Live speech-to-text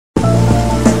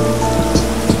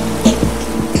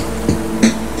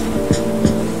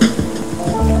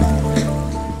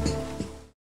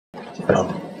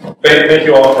thank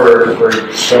you all for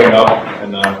showing up,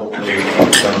 and hopefully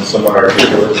I'm somewhat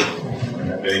articulate. I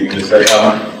have anything to say.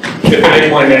 If at any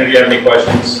point any of you have any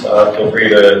questions, feel free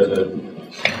to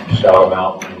shout them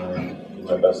out, and do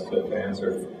my best to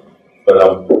answer.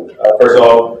 But first of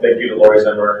all, thank you to Lori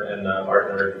Zimmer and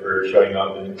Martin for showing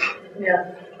up and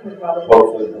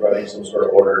hopefully providing some sort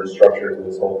of order and structure to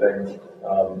this whole thing.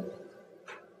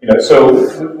 So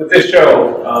with this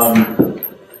show,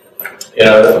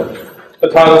 the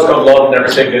title is called Love Never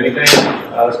Saved Anything.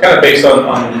 It's kind of based on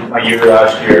my year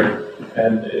last year,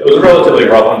 and it was a relatively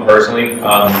rough one personally.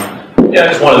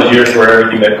 Just one of those years where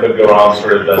everything that could go wrong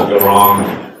sort of does go wrong.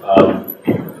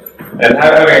 And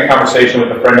having a conversation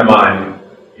with a friend of mine,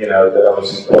 that I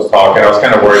was talking, I was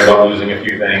kind of worried about losing a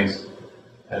few things.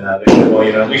 And they said, well,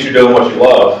 at least you're doing what you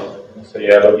love. So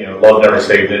yeah, but love never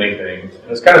saved anything. And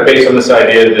it's kind of based on this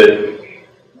idea that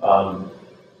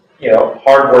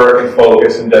hard work and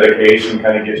focus and dedication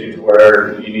kind of gets you to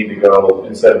where you need to go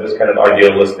instead of this kind of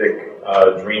idealistic,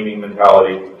 dreaming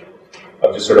mentality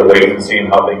of just sort of waiting and seeing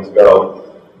how things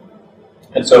go.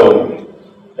 And so,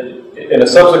 in a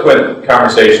subsequent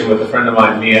conversation with a friend of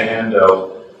mine, Mia Ando,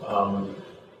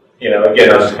 again,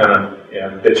 I was just kind of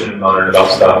bitching and moaning about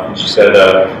stuff, and she said,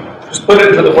 just put it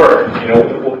into the work.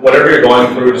 Whatever you're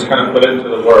going through, just kind of put it into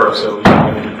the work. So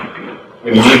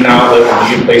when you need an outlet,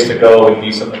 when you need a place to go, when you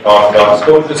need something to talk about, just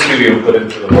go into the studio and put it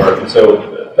into the work. And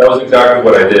so that was exactly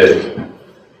what I did.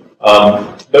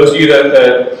 Those of you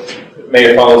that may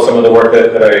have followed some of the work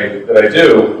that I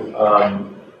do,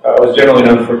 I was generally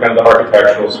known for kind of the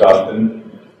architectural stuff. And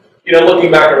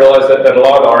looking back, I realized that a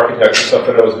lot of the architecture stuff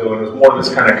that I was doing was more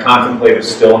this kind of contemplative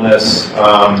stillness,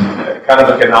 kind of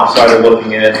like an outsider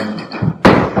looking in.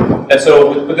 And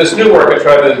so with this new work, I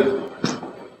tried to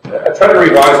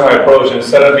revise my approach, and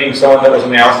instead of being someone that was on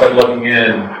the outside looking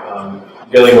in,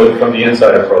 dealing with from the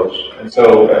inside approach. And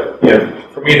so,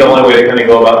 for me, the only way to kind of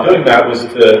go about doing that was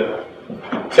to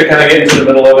kind of get into the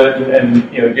middle of it and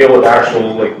deal with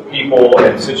actual people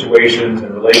and situations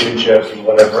and relationships and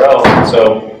whatever else. And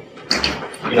so,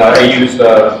 I used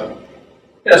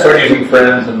started using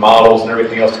friends and models and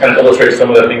everything else to kind of illustrate some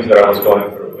of the things that I was going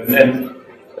through. And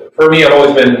for me, I've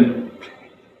always been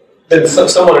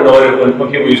somewhat annoyed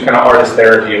when people use kind of artist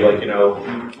therapy,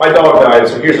 my dog died,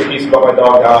 so here's a piece about my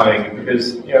dog dying,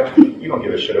 because you don't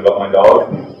give a shit about my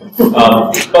dog.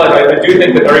 But I do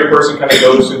think that every person kind of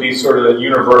goes through these sort of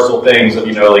universal things of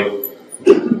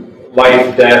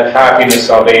life, death, happiness,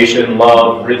 salvation,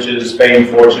 love, riches, fame,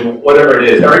 fortune, whatever it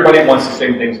is. Everybody wants the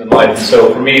same things in life. And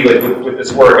so for me, with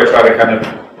this work, I try to kind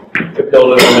of to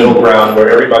build a middle ground where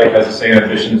everybody has the same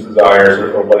ambitions, desires,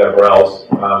 or whatever else.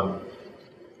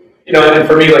 And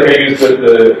for me, I use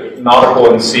the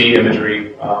nautical and sea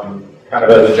imagery kind of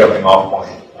as a jumping off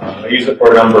point. I use it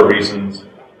for a number of reasons.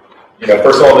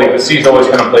 First of all, the sea's always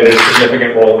kind of played a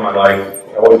significant role in my life.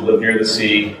 I always lived near the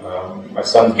sea. My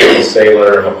son's been a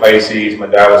sailor. I'm a Pisces. My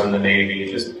dad was in the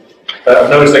Navy. I've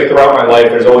noticed throughout my life,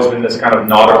 there's always been this kind of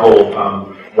nautical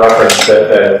reference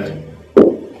that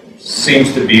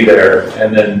seems to be there.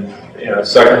 And then,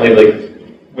 secondly,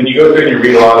 when you go through and you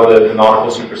read a lot of the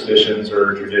nautical superstitions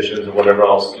or traditions or whatever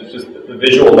else, it's just the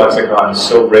visual lexicon is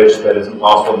so rich that it's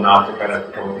impossible not to kind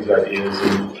of come up with these ideas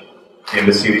and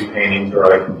to see these paintings or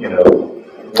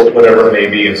whatever it may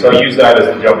be. And so I use that as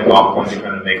a jumping off point to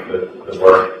kind of make the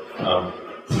work.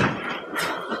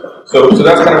 So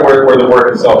that's kind of where the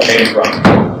work itself came from.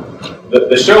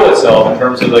 The show itself, in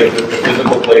terms of the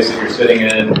physical place that you're sitting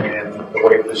in and the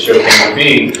way the show came to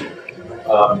be,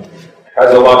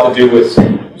 has a lot to do with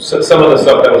some of the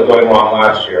stuff that was going wrong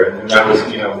last year. And that was,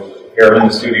 here I'm in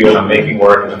the studio and I'm making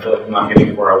work and I feel like I'm not getting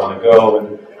to where I want to go.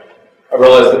 And I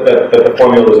realized that the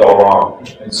formula was all wrong.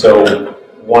 And so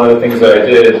one of the things that I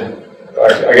did,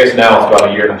 I guess now it's about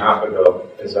a year and a half ago,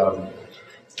 is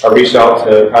I reached out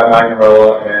to Pat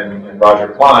Magnarella and Roger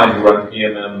Klein, who run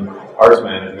PMM Arts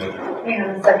Management. Hang on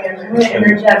a second. I'm going to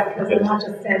interject because I'm not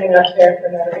just standing up there for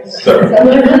no reason. So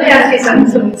let me ask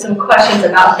you some questions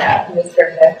about that,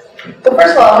 Mr. Hicks. So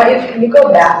first of all, can you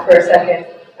go back for a second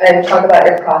and talk about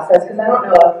your process? Because I don't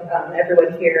know if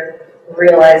everyone here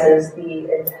realizes the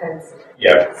intense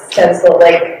stencil,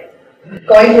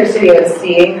 going to your studio and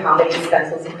seeing how many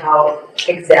stencils and how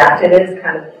exact it is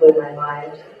kind of blew my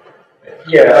mind.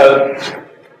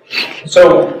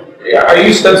 I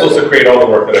use stencils to create all the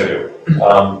work that I do.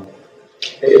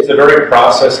 It's a very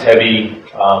process-heavy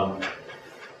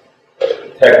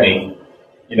technique,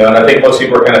 and I think most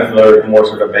people are kind of familiar with more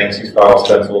sort of Banksy-style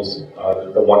stencils,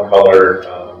 the one color,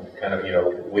 kind of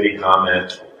witty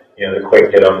comment, the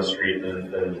quick hit on the street,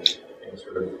 and then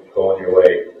sort of go on your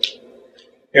way.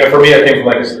 For me, I came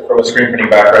from a screen printing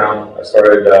background. I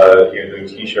started doing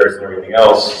T-shirts and everything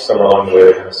else. Somewhere along the way,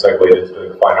 I kind of segued into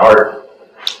doing fine art.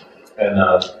 And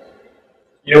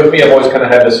with me, I've always kind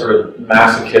of had this sort of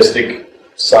masochistic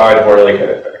side where like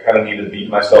I kind of need to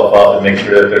beat myself up and make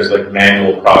sure that there's like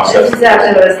manual process. That's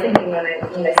exactly what I was thinking when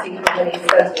I see how many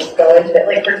sentences go into it.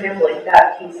 Like for example, like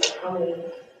that piece, how many?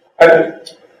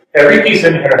 Every piece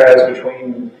in here has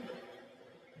between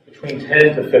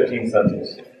 10 to 15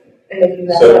 sentences. And if you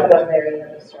mess up one layer, you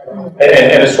have to start over.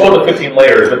 And it's 12 to 15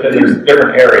 layers, but then there's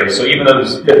different areas. So even though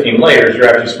there's 15 layers, you're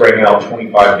actually spreading out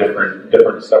 25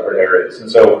 different separate areas. And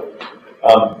so,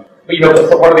 but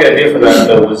part of the idea for that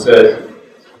though was that,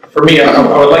 for me,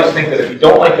 I would like to think that if you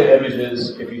don't like the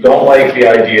images, if you don't like the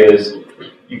ideas,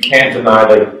 you can't deny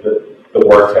like the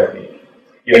work technique.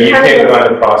 You can't deny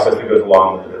the process that goes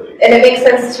along with it. And it makes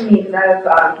sense to me because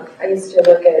I used to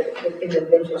look at in the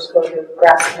vintage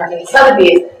photographs and some of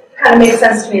these. Kind of makes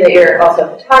sense to me that you're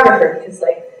also a photographer because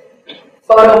like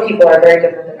photo people are very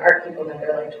different than art people and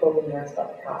they're like totally nervous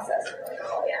about the process. They're like,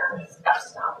 oh yeah,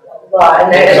 stop, blah, blah, blah.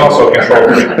 And then it's also a control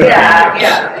freak.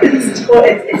 Yeah.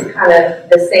 It's kind of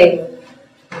the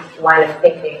same line of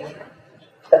thinking,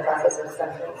 the process of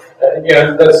something.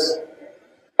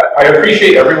 I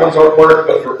appreciate everyone's artwork,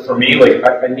 but for me, like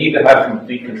I need to have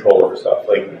complete control over stuff.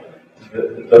 Like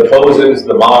the poses,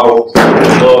 the models,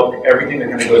 the look, everything that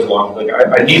kind of goes along. Like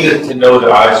I needed to know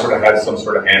that I sort of had some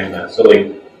sort of hand in that. So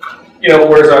like,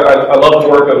 whereas I love the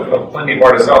work of plenty of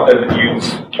artists out there that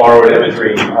use borrowed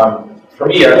imagery. For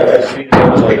me, I see it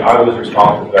as like I was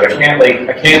responsible for that. I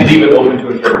can't leave it open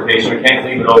to interpretation. I can't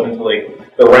leave it open to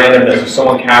like the randomness of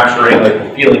someone capturing like the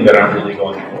feeling that I'm really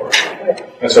going for.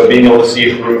 And so being able to see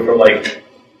it through from like,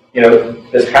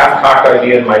 this half-cocked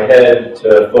idea in my head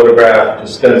to photograph to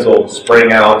stencil, to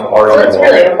spring out to art. So it's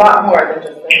really a lot more than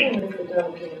just like, this is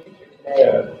done with the picture today.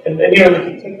 Yeah. And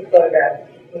take the photograph.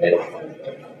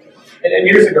 And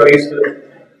years ago, I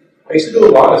used to do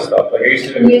a lot of stuff. Like You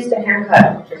used to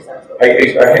handcut your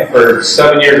stencils. For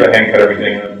 7 years, I hand cut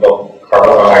everything and built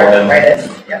carbide.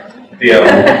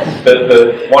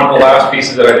 The one of the last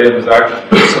pieces that I did was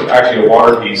actually a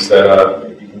water piece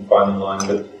that you can find online.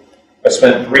 But I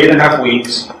spent 3.5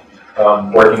 weeks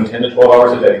working 10 to 12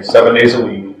 hours a day, 7 days a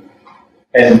week.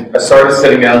 And I started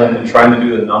sitting down and trying to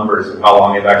do the numbers of how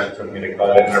long it actually took me to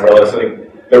cut it. And I realized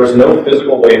like there was no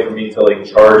physical way for me to like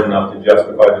charge enough to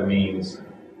justify the means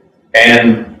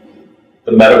and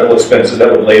the medical expenses that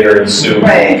would later ensue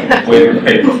with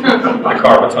the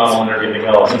carpal tunnel and everything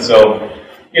else. And so,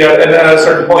 and at a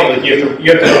certain point, like you have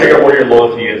to figure out where your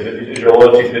loyalty is. Is your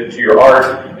loyalty to your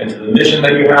art and to the mission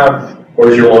that you have, or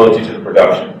is your loyalty to the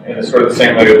production? And it's sort of the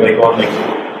same way of like going like,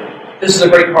 this is a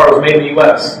great car, it was made in the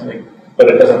U.S., like, but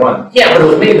it doesn't run. Yeah, but it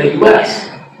was made in the U.S.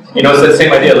 It's that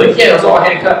same idea. Like, yeah, it was all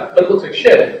hand cut, but it looks like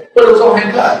shit. But it was all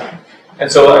hand cut. And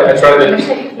so I tried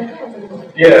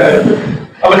to. Yeah.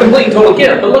 I'm a complete and total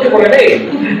gift, but look at what I made.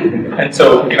 And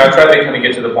so, I tried to kind of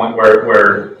get to the point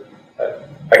where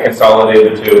I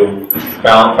consolidated the two,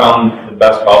 found the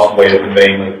best possible way of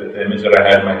conveying like, the image that I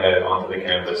had in my head onto the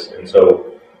canvas. And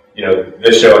so,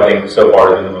 this show I think so far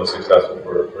has been the most successful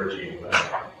for achieving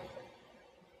that.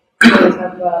 You want to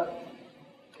talk about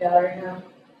gallery now?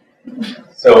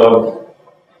 So,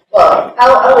 well,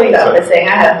 I'll lead up by saying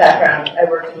I have a background. I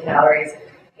worked in galleries,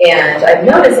 and I've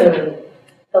noticed in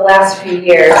the last few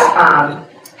years, I'm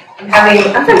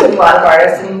friends with a lot of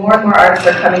artists, and more artists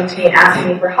are coming to me and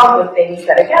asking me for help with things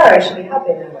that a gallery should be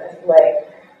helping them with, like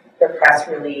their press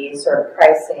release or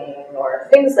pricing or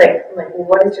things like well,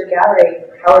 what is your gallery?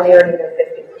 How are they earning their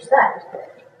 50%?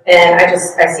 And I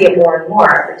see it more and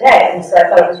more every day, and so I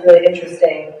thought it was really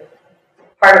interesting.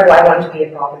 Part of why I wanted to be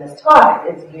involved in this talk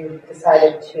is you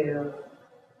decided to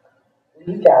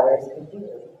leave galleries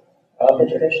completely, the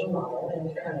traditional model,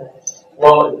 and kind of.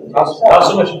 Well, not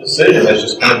so much a decision as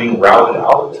just kind of being routed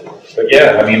out of it. But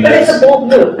yeah, I mean. But it's a bold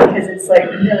move because it's like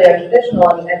really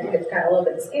untraditional, and I think it's kind of a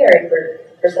little bit scary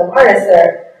for some artists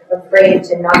that are afraid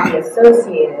to not be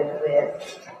associated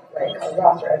with like a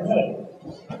roster, a name.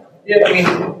 Yeah,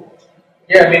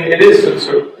 I mean, it is it is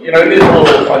a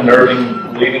little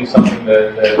unnerving leaving something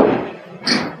that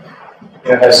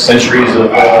has centuries of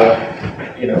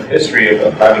history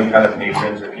of having kind of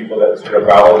patrons or people that sort of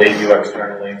validate you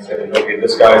externally and say, okay,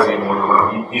 this guy's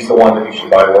he's the one that you should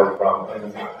buy work from,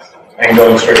 and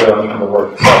going strictly on the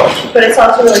work itself. But it's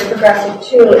also really progressive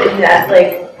too, in that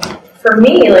for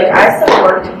me, I sell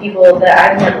work to people that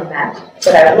I've never met,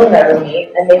 that I will never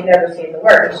meet, and they've never seen the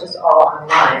work. It's just all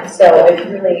online. So it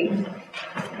really,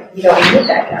 you don't need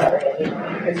that gallery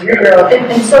anymore because you're your own.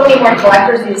 And so many more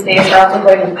collectors these days are also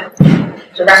going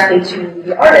directly to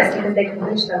the artist because they can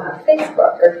reach them on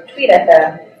Facebook or tweet at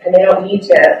them and they don't need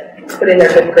to put in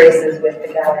their good graces with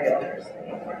the gallery owners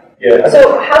anymore. Yeah.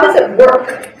 So how does it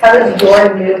work? How does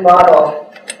your new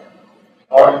model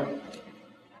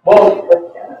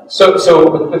So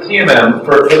with TMM,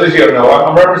 for those of you who don't know,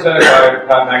 I'm represented by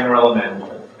Pat Magnorella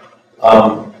Management.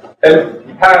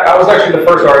 And Pat, I was actually the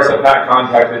first artist that Pat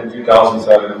contacted in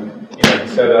 2007. He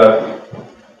said,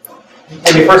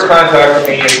 when he first contacted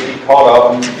me, he called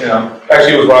up and,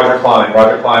 actually it was Roger Klein.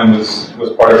 Roger Klein was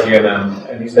part of TMM.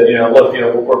 And he said, look,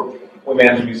 we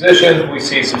manage musicians. We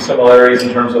see some similarities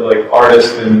in terms of like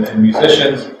artists and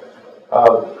musicians.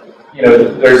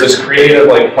 There's this creative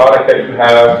like product that you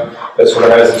have that sort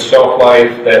of has this shelf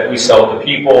life that we sell to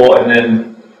people, and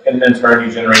then in turn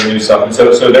you generate new stuff. And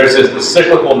so there's this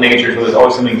cyclical nature, so there's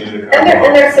always something new to come.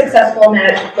 And they're successful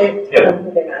managed. They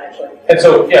manage it. And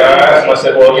so I asked him. I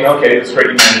said, well, okay, it's great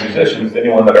you manage musicians.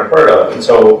 Anyone that I've heard of? And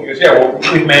so he goes, yeah, well,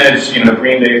 we've managed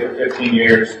Green Day for 15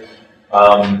 years.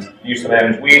 Used to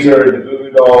manage Weezer, the Goo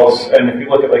Goo Dolls, and if you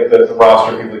look at like the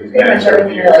roster of people he's managed over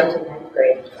the years.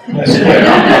 Great. And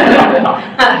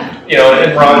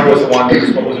Roger was the one who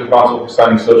was responsible for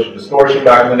signing Social Distortion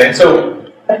back in the day. And so,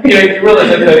 you realize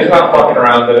that he's not fucking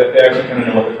around, that they actually kind of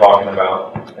know what they're talking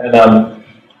about. And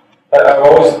I've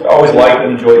always liked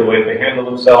and enjoyed the way they handle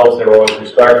themselves. They were always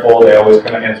respectful. They always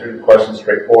kind of answered the questions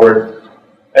straightforward.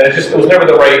 And it was never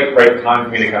the right time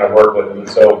for me to kind of work with them. And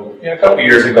so, a couple of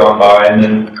years had gone by, and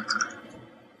then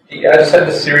I just had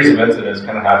this series of incidents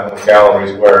kind of happen with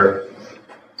galleries where,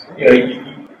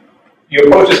 you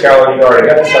approach this gallery, you already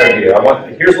got this idea.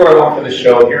 Here's what I want for the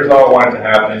show. Here's how I want it to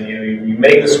happen. You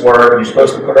make this work, and you're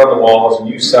supposed to put it on the walls, and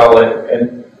you sell it.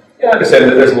 And I understand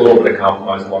that there's a little bit of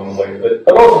compromise along the way, but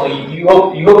ultimately, you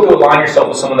hope to align yourself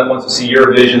with someone that wants to see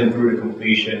your vision through to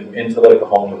completion into like the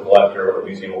home of a collector or a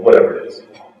museum or whatever it is.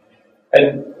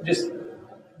 And just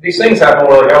these things happen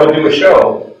where like I would do a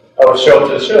show, I would show up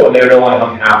to the show, and they would only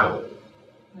hung half of it.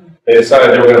 They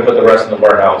decided they were going to put the rest in the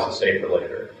warehouse to save for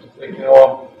later. Like,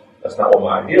 that's not what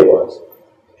my idea was.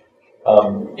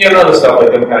 Other stuff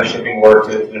like them kind of shipping work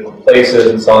to different places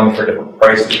and selling for different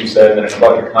prices, you said, and then a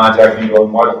collector contacting you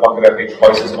going, why the fuck did I pay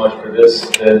twice as much for this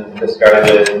than this guy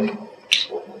did? And,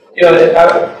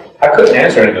 I couldn't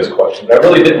answer any of those questions. I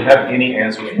really didn't have any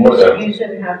answers for them. You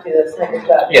shouldn't have to. That's not your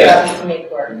job. Yeah. You have to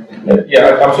make work.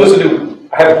 Yeah, I'm supposed to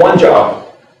I have one job,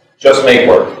 just make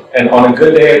work. And on a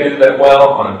good day I do that well,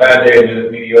 on a bad day I do that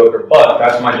mediocre, but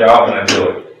that's my job and I do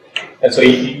it. And so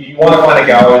you want to find a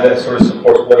gallery that sort of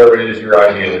supports whatever it is your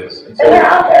idea is. And they're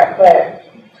out there, but...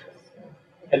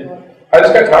 And I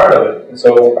just got tired of it. And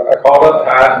so I called up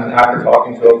Pat, and after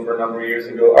talking to him for a number of years,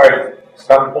 I go, all right, it's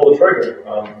time to pull the trigger.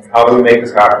 How do we make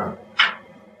this happen?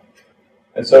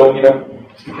 And so, I told him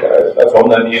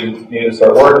that I needed to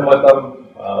start working with them.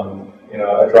 I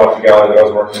dropped the gallery that I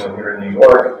was working with here in New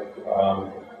York.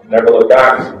 Never looked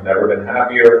back, never been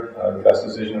happier. The best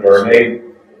decision I've ever made.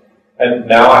 And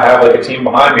now I have like a team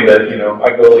behind me that,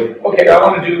 I go like, okay, I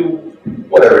want to do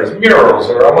whatever, it's murals,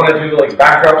 or I want to do like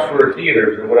backdrops for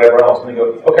theaters or whatever else. And they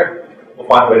go, okay, we'll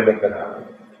find a way to make that happen.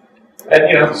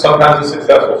 And sometimes it's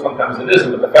successful, sometimes it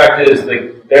isn't. But the fact is,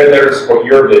 like, they're there to support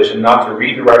your vision, not to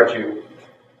redirect you.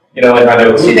 And I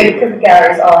know. So because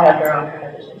galleries all have their own kind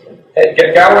of vision too.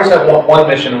 Galleries have one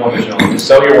mission and one mission only: to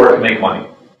sell your work and make money.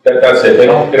 That's it. They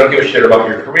don't give a shit about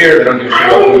your career. They don't give a shit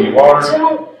about who you are. I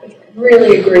don't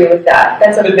really agree with that.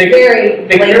 That's a they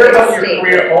care about your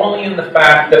career only in the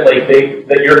fact that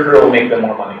that your career will make them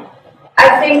more money.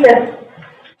 I think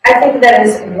that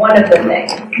is one of the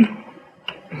things,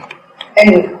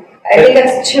 and I think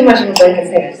that's too much of a blanket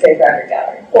statement to say for every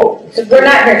gallery. Well, because we're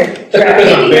not here to trash.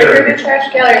 Maybe you're here to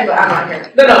trash galleries, but I'm not here.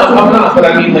 No, I'm not. But I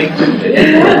mean,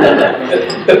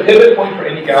 the pivot point for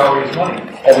any gallery is money,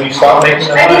 and when you stop making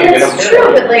the money, they don't care. That's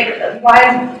true, but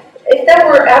why? If that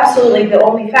were absolutely the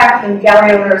only fact, then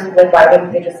gallery owners would why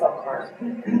wouldn't they just sell cars?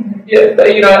 Yeah, but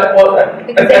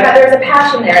because there's a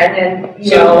passion there, and then let me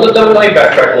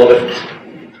backtrack a little bit.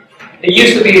 It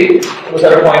used to be it was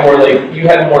at a point where you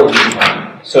had more lead time.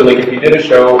 So if you did a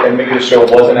show and maybe the show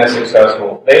wasn't as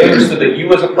successful, they understood that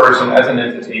you as a person, as an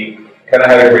entity, kind of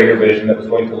had a greater vision that was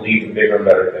going to lead to bigger and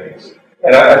better things.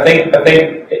 And I think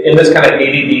in this kind of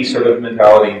ADD sort of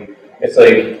mentality, it's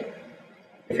like,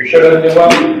 if your show doesn't do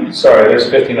well, sorry, there's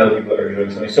 15 other people that are doing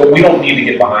something. So we don't need to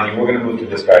get behind you. We're going to move to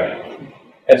this guy now.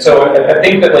 And so I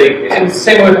think that it's the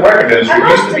same way with the record industry. I'm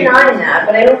not denying that,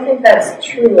 but I don't think that's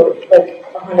true 100% of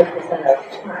the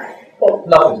time. Well,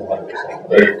 nothing's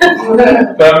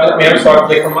 100%. But I'm just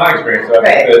talking from my experience. So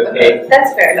Right.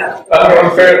 That's fair enough.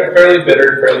 I'm fairly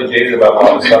bitter, fairly jaded about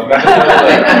all this stuff.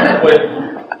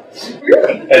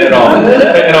 Really? And in all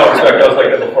respect, I was like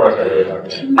that before I started really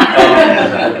talking.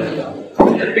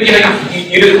 But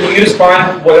you just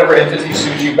find whatever entity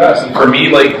suits you best. And for me,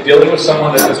 like dealing with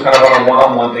someone that's just kind of on a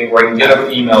one-on-one thing where I can get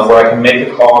an email, where I can make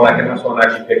a call, and I can have someone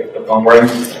actually pick up the phone, where I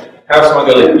can have someone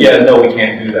go like, yeah, no, we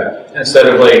can't do that. Instead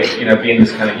of like, being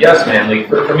this kind of yes man. Like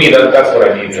for me, that's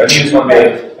what I need. I need someone to be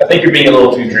like, I think you're being a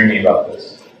little too dreamy about this.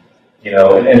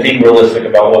 And being realistic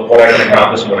about what I can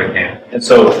accomplish and what I can't. And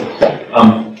so,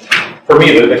 for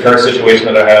me, the current situation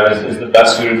that I have is the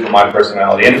best suited for my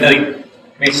personality.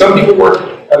 And some people work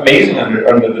amazing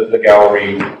under the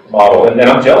gallery model, and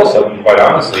I'm jealous of them, quite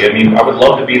honestly. I would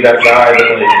love to be that guy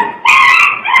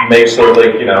that makes sort of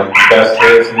best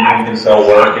hits and can sell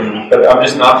work, but I'm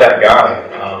just not that guy.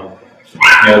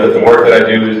 That the work that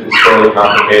I do is fairly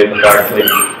complicated. The fact that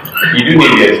you do need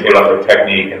to get educated about the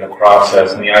technique and the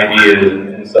process and the ideas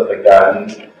and stuff like that.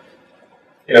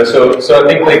 And so I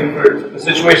think for the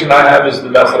situation I have is the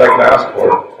best that I can ask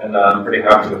for, and I'm pretty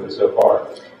happy with it so far.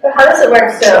 But how does it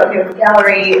work? So your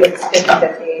gallery, it's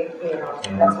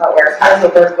 50-50. That's how it works. How does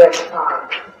it work with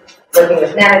working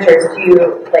with managers? Do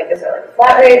you is there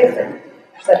flat rate? Is it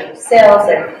percentage of sales?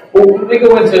 Well, we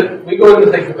go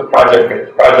into things with the project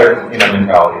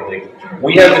mentality.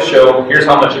 We have the show. Here's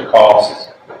how much it costs.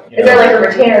 Is there a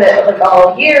retainer that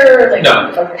all year?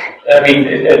 No. Okay.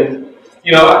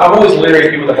 I'm always leery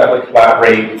of people that have flat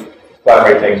rate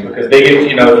things, because they get, if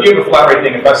you have a flat rate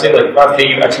thing, if I say if I pay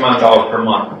you X amount of dollars per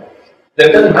month, then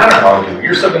it doesn't matter how I do,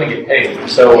 you're still going to get paid.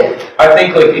 So I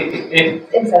think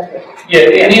incentive. Yeah,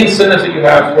 any incentives that you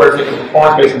have where it's a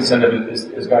performance-based incentive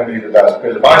is going to be the best,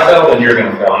 because if I fail, then you're going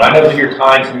to fail. And I know that you're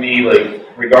tied to me,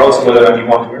 regardless of whether or not you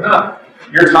want to or not,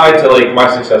 you're tied to my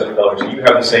success with others. So you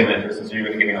have the same interests, and so you're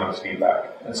going to give me honest feedback.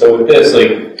 And so with this,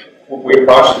 we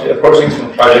approach things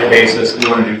from a project basis. We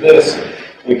want to do this.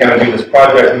 We kind of do this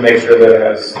project and make sure that it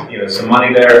has some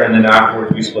money there, and then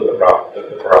afterwards we split the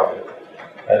profit.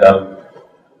 And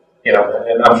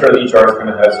and I'm sure that each artist kind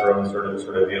of has their own sort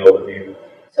of deal with you.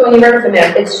 So when you work with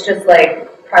them, it's just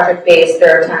project based.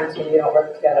 There are times when you don't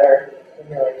work together, and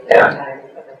you're time.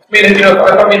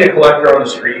 If I meet a collector on the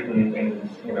street and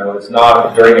it's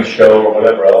not during a show or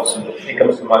whatever else, and he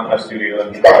comes to my studio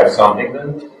and tries something,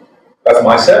 then that's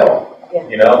my sale.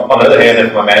 Yeah. On the other hand,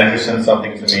 if my manager sends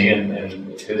something to me and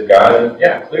it's his guy,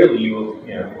 then clearly you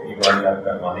earned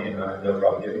that money, and I have no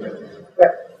problem giving it to you.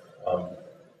 Right.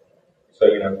 So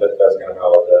that's kind of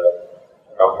how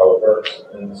it works,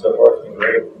 and so far it's been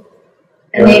great.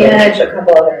 And they manage a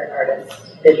couple other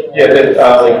artists visually.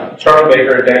 Yeah, Charlie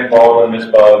Baker, Dan Baldwin, Miss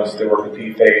Bugs. They work with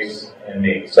T-Face and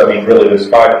me. So really, there's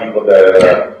 5 people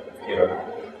that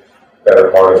that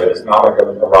are part of it. It's not a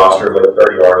roster of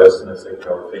 30 artists, and it's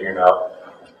we're figuring out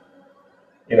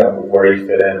where you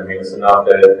fit in. It's enough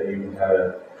that you can kind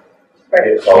of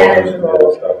get followed and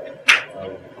do stuff.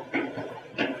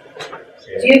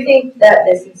 Do you think that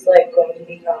this is going to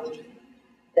become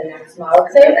the next model?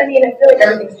 Because I feel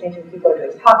everything's changing. People are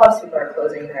doing pop-ups. People are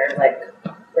closing their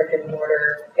brick and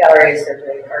mortar galleries. They're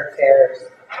doing art fairs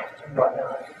and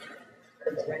whatnot.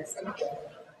 Because the rent's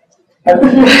I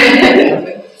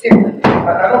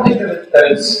don't think that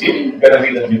it's going to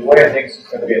be the new way. I think it's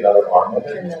going to be another arm of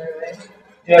it. Another way.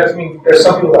 Yeah, there's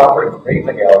some people that operate great in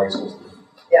the gallery system.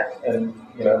 Yeah. And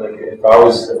if I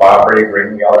operated great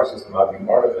in the gallery system, I'd be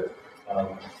part of it. I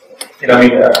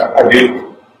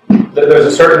do. There's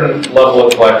a certain level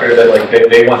of collector that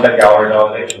they want that gallery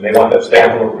nomination. They want that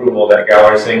stamp of approval of that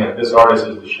gallery saying that this artist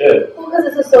is the shit. Well, because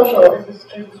it's a social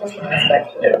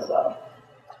aspect to it as well.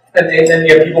 And then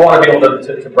people want to be able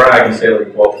to brag and say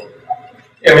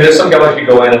there's some galleries you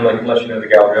go in and unless you know the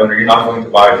gallery owner, you're not going to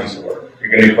buy a piece of work.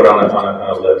 You're going to be put on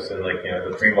a list, and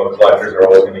the primo collectors are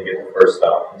always going to get the first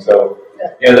stop. And so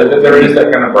there is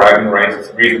that kind of bragging rights. It's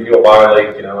the reason people buy a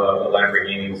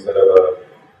Lamborghini instead of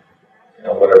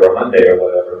a whatever Hyundai or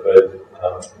whatever. But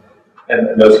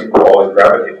and those people always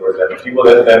gravitate towards that. And people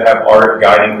that have art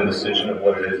guiding the decision of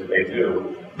what it is that they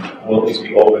do will at least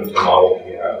be open to the model that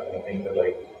we have. And I think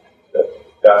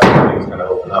that's where things kind of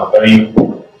open up.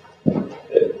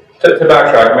 To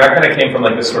backtrack, I kind of came from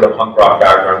this sort of punk rock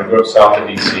background. I grew up south of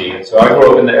DC, and so I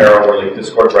grew up in the era where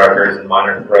Discord Records and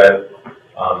Minor Threat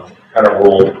kind of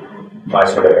ruled my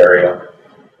sort of area.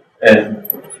 And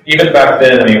even back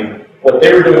then, what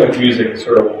they were doing with music is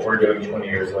sort of what we're doing 20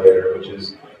 years later, which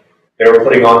is they were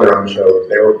putting on their own shows,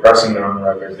 they were pressing their own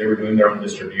records, they were doing their own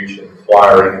distribution,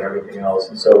 flyering, and everything else.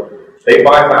 And so they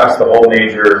bypassed the whole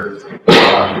major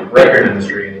record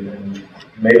industry and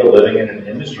made a living in an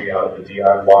industry out of the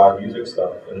DIY music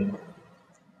stuff. And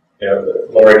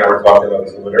Lori and I were talking about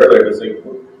this a little bit earlier. It's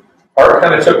art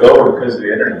kind of took over because of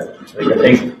the internet.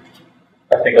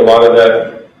 I think a lot of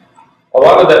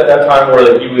that time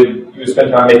where you would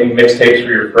spend time making mixtapes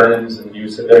for your friends, and you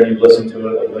would sit there and you'd listen to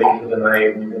it like, late into the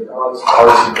night, and you'd think, oh, this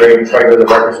artist is great, and try to go to the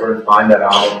record store and find that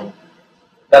album.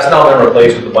 That's now been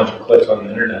replaced with a bunch of clicks on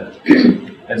the internet.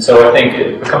 And so I think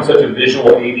it becomes such a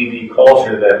visual ADD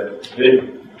culture that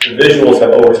the visuals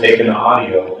have overtaken the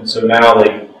audio, and so now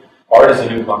like art is the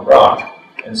new punk rock.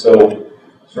 And so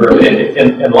sort of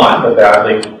in line with that,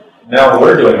 like now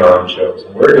we're doing our own shows,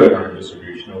 and we're doing our own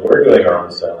distribution, and we're doing our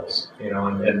own sales, you know,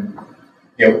 and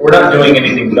you know, we're not doing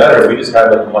anything better. We just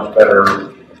have like a much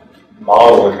better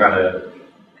model and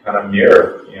kind of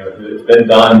mirror. You know, it's been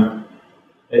done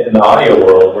in the audio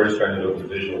world. We're just trying to do it in the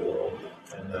visual world,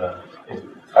 and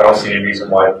I don't see any reason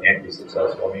why it can't be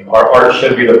successful. I mean, art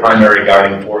should be the primary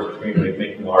guiding force between like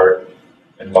making art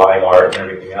and buying art and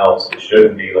everything else. It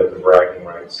shouldn't be like the bragging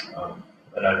rights.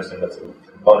 And I understand that's a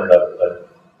component of it,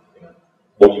 but you know,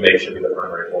 what you make should be the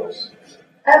primary force.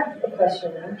 I have a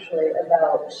question actually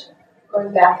about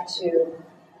going back to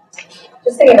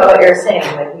just thinking about what you're saying,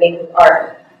 like making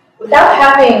art.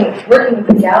 Without working with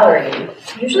the gallery,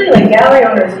 usually like gallery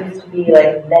owners used to be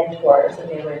like mentors, and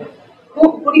they would,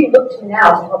 who do you look to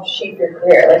now to help shape your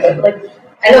career? Like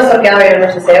I know some gallery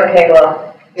owners would say, okay,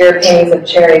 well, your paintings of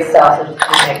cherry sauce are just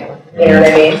keep making, you know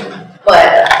what I mean?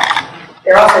 But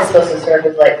they're also supposed to serve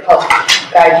as like help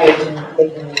guide you into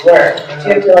making new work. Do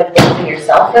you have to like look to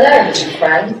yourself for that, or just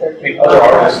friends, or other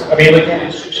artists? I mean,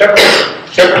 like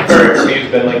Shepard Fairey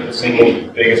has been like the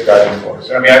single biggest driving force.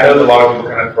 I mean, I know that a lot of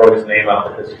people kind of throw his name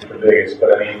out because he's the biggest,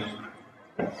 but I mean,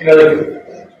 you know,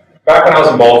 like back when I was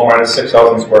in Baltimore, I had a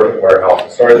 6,000 square foot warehouse. I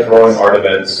started throwing art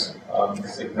events.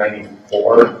 It's like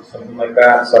 94, something like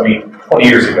that. So I mean, 20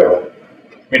 years ago.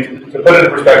 I mean, to put it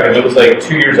in perspective, it was like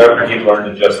 2 years after he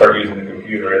learned to just start using the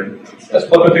computer, and just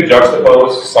flipping through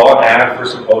Juxtapose, saw an ad for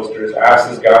some posters, asked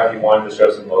this guy if he wanted to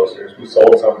show some posters. We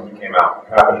sold some and he came out.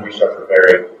 It happened to be Shepard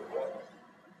Fairey.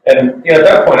 And you know, at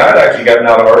that point, I'd actually gotten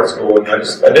out of art school, and I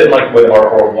didn't like what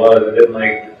art world was. I didn't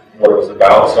like what it was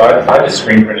about. So I just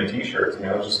screen printed T-shirts. I mean,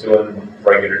 I was just doing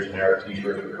regular generic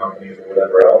T-shirts for companies or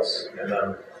whatever else. And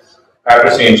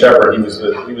after seeing Shepard, he was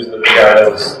the guy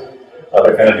that was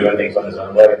kind of doing things on his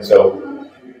own way. And so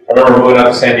I remember moving out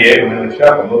to San Diego and being like,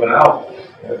 Shep, I'm moving out.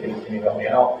 You know, can you help me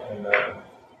out? And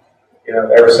you know,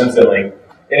 ever since then, like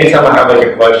anytime I have like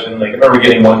a question, like I remember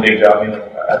getting one big job, being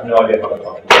like, I have no idea how to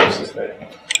fucking do this thing.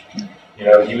 You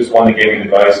know, he was one that gave me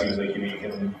advice. He was like,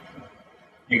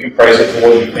 you can price it to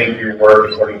what you think your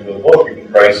work according to the book. You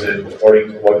can price it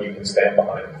according to what you can stand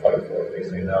behind and fight for. They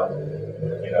say no.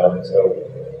 You know, and so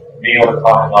being able to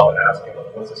call him up and ask him,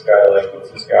 what's this guy like?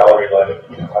 What's this gallery like?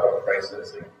 You know, how do I price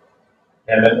this?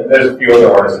 And then there's a few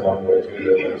other artists along the way too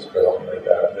that just go on like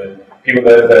that. But people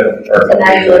that are. So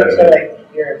now you look to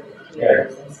like your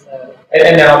peers and stuff.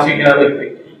 And now too, you know,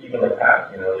 like even like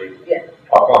Pat, you know, like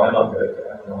I'll call him up and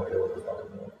I have no idea what we're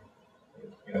talking about.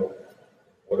 You know,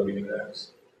 what do we do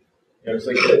next? You know, it's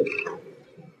like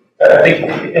I think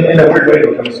in a weird way to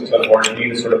become a successful artist, you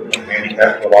need to sort of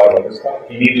handicap for a lot of other stuff.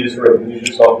 You need to just sort of lose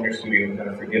yourself in your studio and kind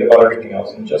of forget about everything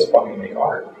else and just fucking make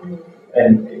art.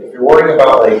 And if you're worrying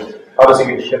about like how does it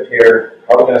get shipped here,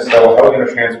 how are we going to sell it, how are we going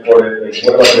to transport it, like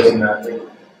what about this and that, like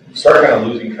you start kind of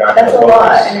losing track. That's a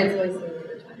lot, and it's wasting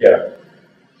your time. Yeah.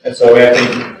 And so I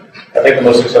think the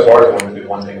most successful artists want to do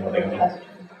one thing and one thing only.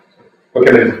 What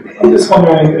can they do? I'm just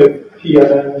wondering if he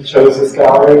then chose his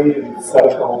gallery and set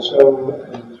up the whole show,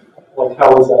 and like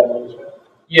how was that arrangement?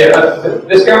 Yeah,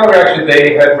 this gallery actually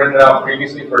they had rented out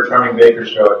previously for a Charming Baker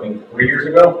show, I think 3 years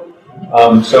ago.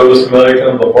 So it was familiar to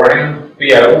them beforehand. But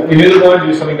yeah, we knew they wanted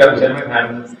to do something that was in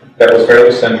Manhattan, that was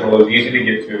fairly central, it was easy to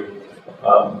get to.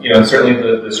 You know, and certainly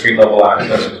the street level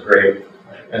access was great.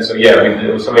 And so yeah, I mean,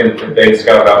 it was something that they'd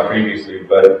scouted out previously.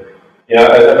 But you know,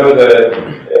 I know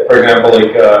that, for example,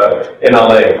 like in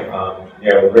LA, you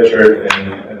know, Richard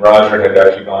and Roger had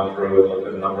actually gone through and looked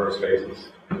at a number of spaces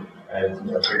and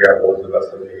figure out what was the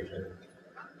best location.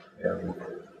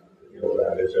 You know,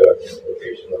 that is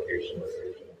location.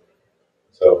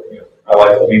 So, you know,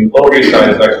 I mean, Lower East Side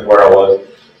is actually where I was.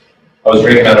 I was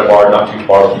drinking at a bar not too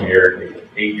far from here like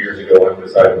 8 years ago when I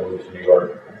decided to move to New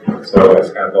York. So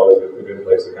it's kind of always a good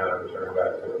place to kind of return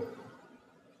back to.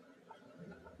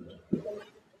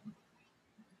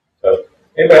 So,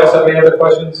 anybody else have any other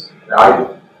questions?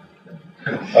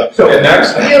 So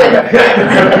next.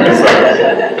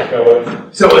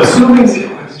 So assuming,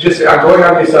 I'm going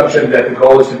on the assumption that the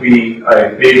goal is to be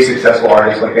a big successful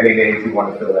artist, like any name you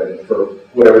want to fill in for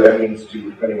whatever that means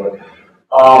to anyone.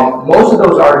 Most of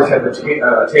those artists have attained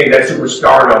that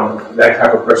superstardom, that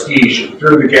type of prestige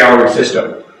through the gallery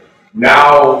system.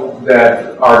 Now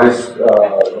that artists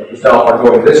like yourself are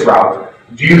going this route,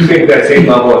 do you think that same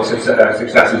level of success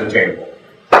is attainable?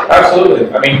 Absolutely.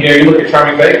 I mean, you look at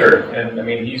Charming Baker, and I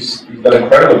mean, he's done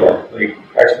incredibly well, like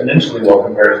exponentially well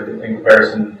in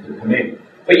comparison to me.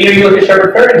 But you look at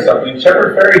Shepard Fairey and stuff. I mean,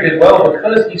 Shepard Fairey did well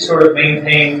because he sort of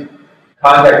maintained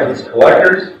contact with his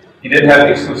collectors. He didn't have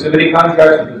exclusivity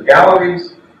contracts with his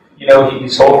galleries. He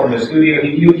sold from his studio.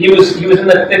 He was in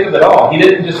the thick of it all. He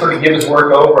didn't just sort of give his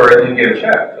work over and then get a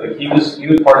check. Like he was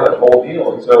part of that whole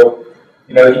deal. And so,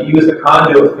 he was the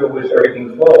conduit through which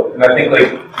everything flowed. And I think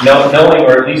knowing,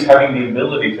 or at least having the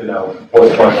ability to know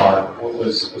what's going on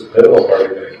was pivotal for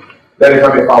everything. Then if I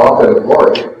may follow up with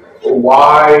Lori,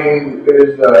 why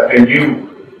is and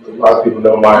a lot of people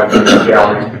know my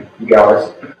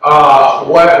galleries.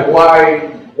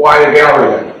 Why a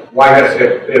gallery then? Why does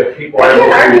if people I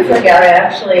can't argue for a gallery,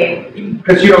 actually.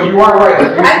 Because you are right.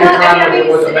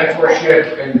 There was a mentorship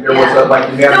and there was a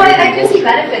No, I do see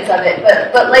benefits of it,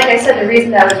 but like I said, the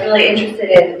reason that I was really interested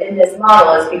in this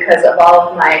model is because of all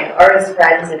of my artist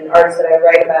friends and artists that I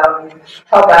write about and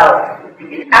help out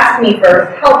ask me for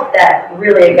help that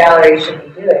really a gallery should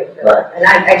be doing. Right. And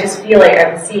I just feel like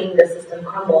I'm seeing the system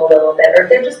crumble a little bit, or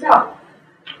they're just not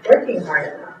working hard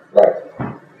enough. Right.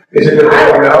 Is it that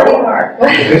they don't know?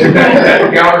 Is it that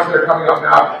the galleries that are coming up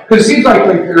now? Because it seems like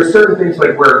there are certain things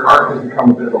where art has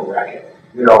become a bit of a racket.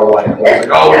 It's like,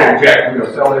 oh,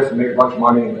 we sell this and make a bunch of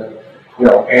money, and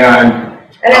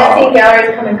I've seen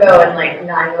galleries come and go in like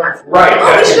 9 months. Right.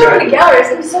 Oh, we should open a gallery. It's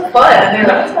gonna be so fun. And they're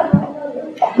like,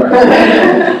 what's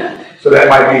right. So that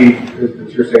might be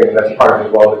that you're saying that's part of it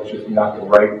as well. It's just not the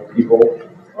right people.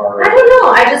 I don't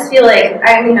know. I just feel like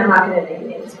I'm not going to name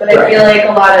names, but I feel like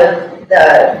a lot of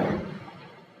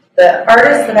the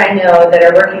artists that I know that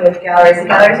are working with galleries, the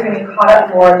galleries are going to be caught up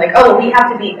more in like, oh, we have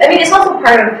to be. I mean, it's also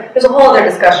part of. There's a whole other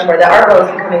discussion where the art world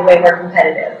is becoming way more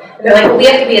competitive, and they're like, well, we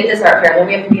have to be at this art fair, and then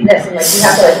we have to be this, and like we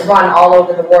have to run all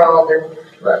over the world and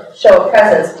show a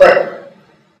presence. But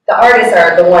the artists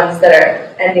are the ones that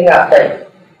are ending up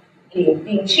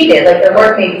being cheated. Like their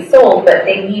work may be sold, but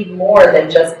they need more than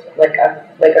just like a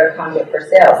conduit for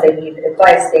sales. They need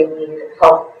advice. They need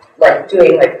help,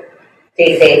 doing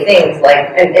day-to-day things,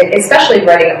 and especially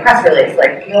writing a press release.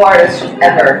 Like no artist should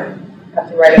ever have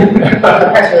to write a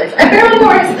press release. I barely know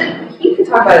artists that he can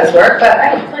talk about his work, but I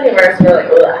have plenty of artists who are like,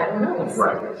 well, I don't know what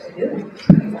to do.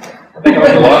 I think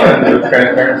there's a lot of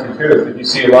transparency too. Is that you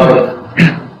see a lot of.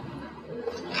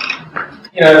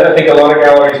 I think a lot of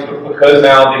galleries, because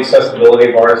now the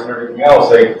accessibility of artists and everything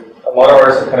else, a lot of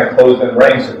artists have kind of closed in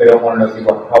ranks if they don't want to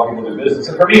know how people do business.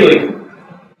 And for me,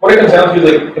 what it comes down to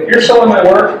is if you're selling my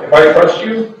work, if I trust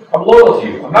you, I'm loyal to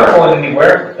you. I'm not going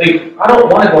anywhere. I don't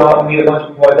want to go out and meet a bunch of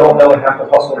people I don't know and have to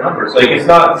hustle numbers. It's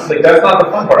not that's not the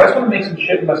fun part. I just want to make some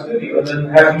shit in my studio and then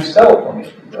have you sell it for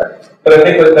me. Right. But I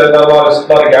think that a lot of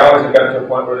galleries have gotten to a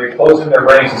point where they close in their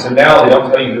ranks, and so now they don't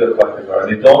tell you who the collectors are.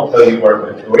 They don't tell you where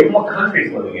they're going, or even what country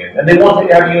it's living in, and they won't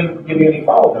give you any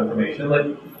follow-up information.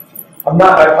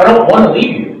 I don't want to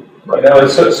leave you. Right.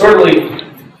 It's sort of like.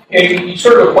 You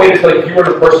sort of equate it to if you were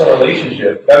in a personal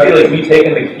relationship. That'd be like me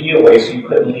taking the key away so you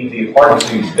couldn't leave the apartment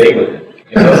so you stay with it.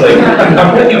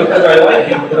 I'm with you because I like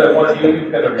you, because I want you,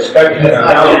 because I respect you, and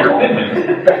I value your opinion.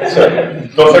 So,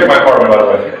 don't take my apartment, by the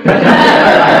way.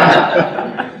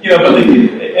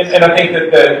 And I think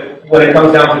that when it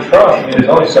comes down to trust, there's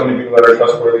only so many people that are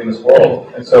trustworthy in this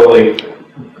world. And so, you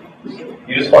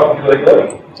just fuck with who they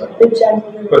go.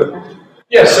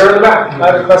 Yes, sir, in the back. I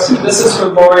have a question. This is for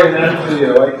Lori and then for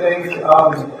you. I think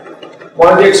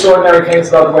one of the extraordinary things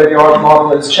about the way the art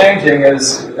model is changing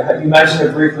is, you mentioned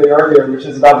it briefly earlier, which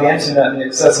is about the internet and the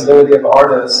accessibility of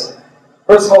artists.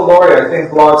 First of all, Lori, I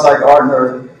think blogs like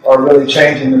Artner are really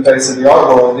changing the face of the art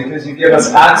world because you give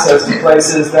us access to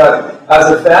places that,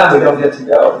 as a fan, we don't get to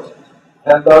go.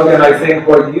 And Logan, I think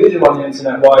what you do on the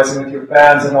internet-wise and with your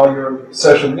fans and all your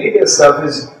social media stuff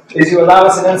is you allow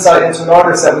us an insight into an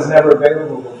artist that was never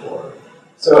available before.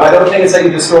 So I don't think it's that you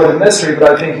destroy the mystery,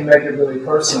 but I think you make it really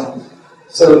personal.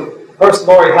 So first,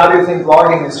 Lori, how do you think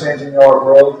blogging is changing the art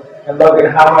world? And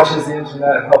Logan, how much has the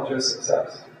internet helped your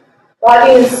success?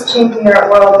 Blogging is changing the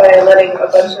art world by letting a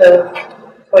bunch of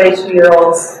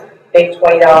 22-year-olds make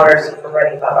 $20 for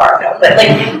writing about art. No, but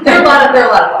there are a lot of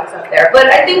blogs out there. But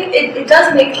I think it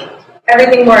does make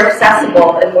everything more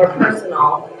accessible and more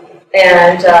personal.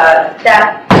 And I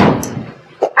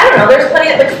don't know, there's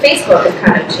plenty of, Facebook has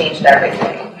kind of changed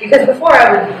everything. Because before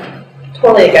I was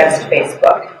totally against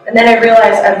Facebook. And then I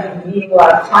realized I'm meeting a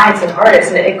lot of clients and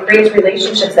artists, and it creates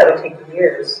relationships that would take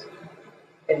years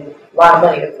and a lot of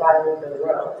money to fly all over the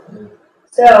world.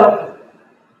 So,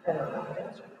 I don't know.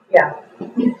 Yeah.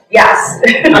 Yes.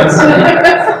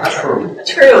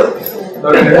 True.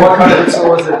 Logan, and what kind of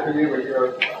tool is it for you with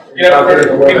your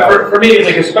for me,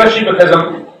 especially because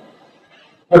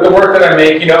But the work that I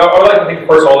make, I like to think,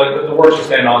 first of all, that the work should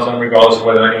stand on its own regardless of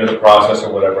whether or not you know the process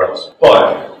or whatever else.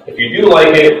 But if you do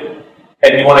like it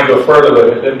and you want to go further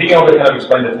with it, then being able to kind of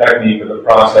explain the technique or the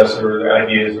process or the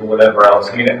ideas or whatever else,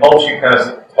 it helps you kind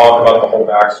of talk about the whole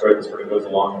backstory that sort of goes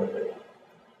along with it.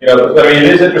 It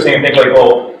is interesting to think like,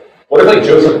 well, what if like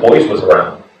Joseph Beuys was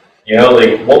around?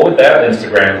 What would that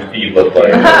Instagram feed look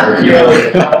like?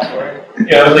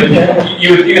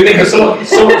 You would think of someone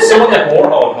like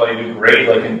Warhol would probably do great,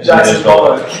 like in Jackson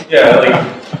Pollock. Yeah,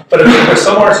 but if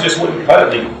some artists just wouldn't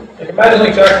cut it, like imagine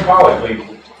like Jackson Pollock, like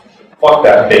fuck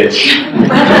that bitch. I'm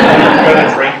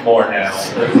gonna drink more now.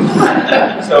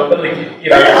 So, but like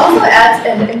But it also adds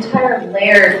an entire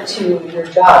layer to your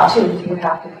job too. You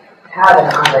have to have an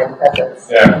online presence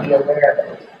and be aware of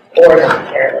it, or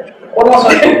not care. Well, also,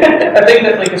 I think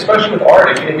that, like, especially with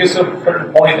art, it gets to a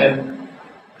certain point, and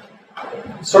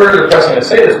it's sort of depressing to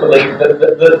say this, but like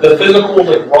the physical,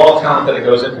 like, raw talent that it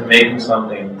goes into making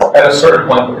something, at a certain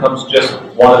point becomes just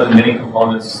one of the many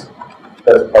components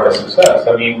that's part of success.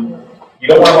 You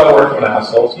don't want to buy work from an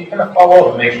asshole, so you kind of follow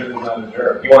up and make sure that he's not a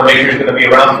jerk. You want to make sure he's going to be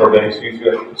around for a bit, so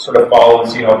you sort of follow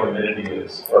and see how committed he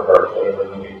is, or her, whatever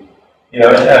it may be. And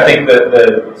I think that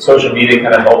the social media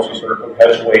kind of helps you sort of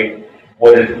perpetuate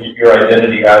what is your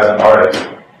identity as an artist,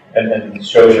 and then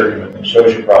shows your commitment,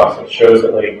 shows your process, shows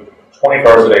that like 24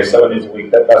 hours a day, 7 days a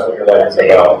week, that's what your life is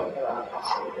about.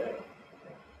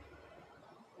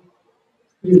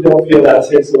 You don't feel that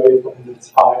takes away from the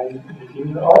time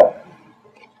making the art?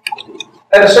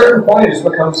 At a certain point, it just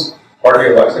becomes part of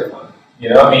your lexicon.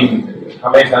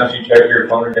 How many times do you check your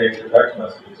phone or check your text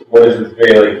messages? What is it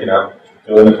today, like,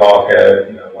 doing the talk at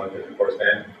 1:54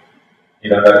 stand? I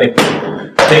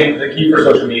think the key for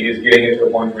social media is getting it to a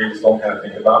point where you just don't kind of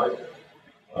think about it.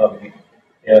 I don't think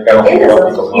a lot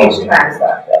of people It's a huge time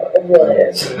suck, though. It really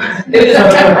is.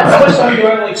 How much time do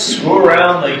I screw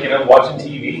around, watching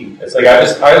TV? It's like I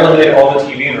eliminate all the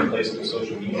TV and replace it with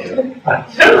social media. Okay,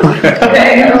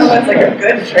 that's like a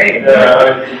good trade.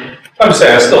 Yeah, I'm just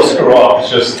saying I still screw off.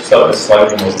 It's just stuff that's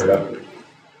slightly more productive.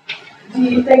 Do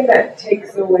you think that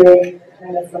takes away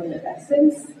kind of from the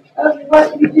essence of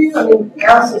what you do?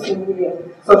 Now social media,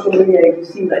 you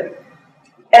see like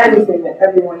everything that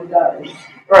everyone does.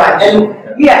 Right.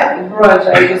 And yeah, brunch,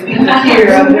 I just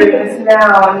here, I'm doing this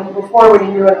now, and before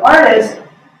when you were an artist,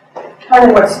 kind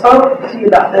of what spoke to you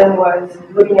about them was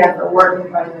looking at their work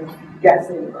and kind of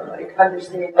guessing or like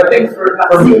understanding. I think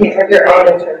not seeing it every day.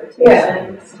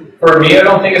 Yeah. For me, I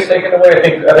don't think it's taken away. I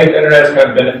think the internet has kind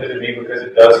of benefited me because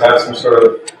it does have some sort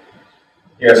of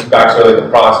some backstory, like the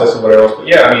process and whatever else. But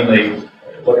yeah,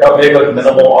 look how big like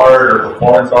minimal art or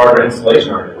performance art or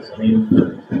installation art is.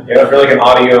 If you're like an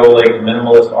audio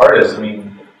minimalist artist,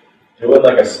 doing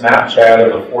like a Snapchat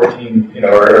of a 14,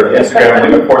 or Instagram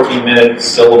like a 14-minute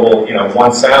syllable,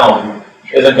 one sound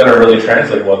isn't going to really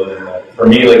translate well to the internet. For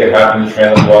me, it happened to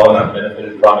translate well, and I've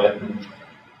benefited from it. And,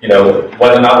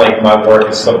 whether or not my work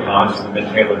is subconscious and been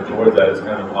tailored towards that is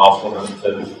kind of impossible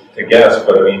to guess.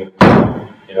 But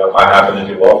I happen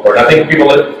to do well for it. And I think people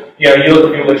that you look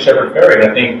at people like Shepard Fairey,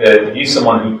 and I think that he's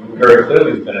someone who very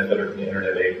clearly has benefited from the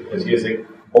internet age because he has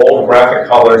bold graphic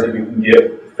colors that you can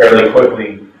get fairly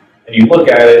quickly. And you look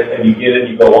at it, and you get it, and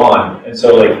you go on. And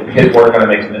so, his work kind of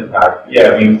makes an impact.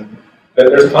 Yeah,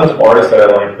 there's tons of artists that I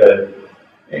like that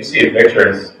you see a picture,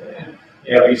 and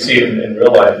you see it in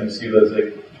real life, and you see those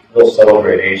real subtle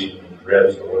gradations and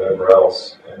ribs or whatever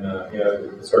else. And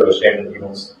it's sort of a shame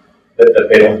that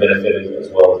they don't benefit as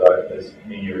well as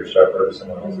me or Shepard or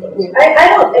someone else does. I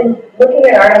don't, and looking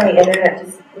at art on the internet,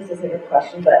 this isn't your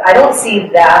question, but I don't see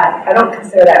that, I don't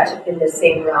consider that in the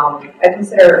same realm. I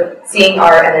consider seeing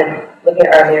art and then looking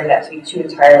at art on the internet to be two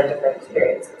entirely different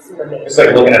experiences for me. It's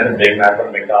like looking at the Big Mac on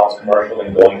a McDonald's commercial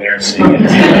and going there and seeing it and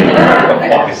being like, what the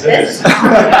fuck is this?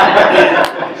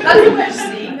 Not so much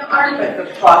seeing the art, but the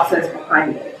process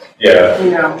behind it. Yeah.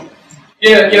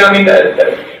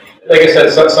 That like I said,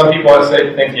 some people I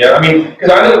think, because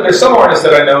I know there's some artists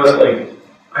that I know that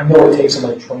I know it takes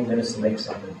them 20 minutes to make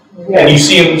something. Yeah. And you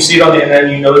see it on the internet,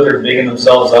 and you know that they're bigging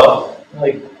themselves up.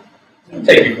 It'll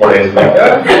take you 4 days to make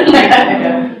that.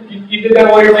 you did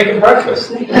that while you're making breakfast.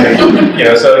 So yeah,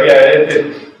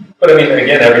 but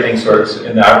again, everything sorts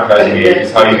in the advertising age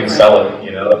is how you can sell it.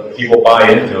 If people buy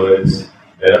into it,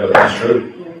 then it becomes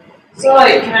true. So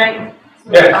can I,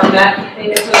 on that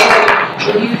thing,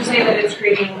 so would you say that it's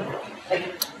creating,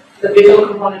 the visual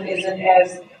component isn't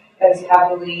as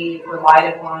heavily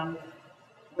relied upon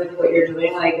with what you're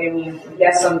doing?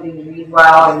 Yes, something you read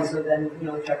well, and so then,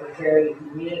 Shepard Fairey, you can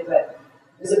read it, but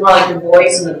is it more like the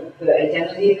voice and the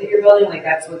identity that you're building?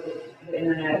 That's what the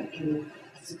internet can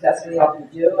successfully help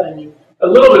you do? A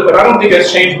little bit, but I don't think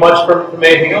that's changed much from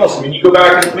anything else. I mean, you go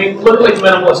back and, I mean, look at like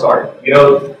minimalist art. You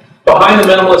know, behind the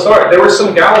minimalist art, there was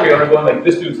some gallery owner going like,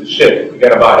 this dude's a shit, we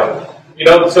gotta buy it. You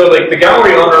know, so like the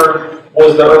gallery owner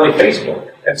was the early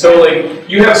Facebook. And so like,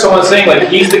 you have someone saying like,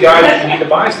 he's the guy that you need to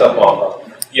buy stuff off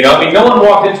of. You know, I mean, no one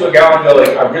walked into a gallery and go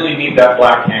like, I really need that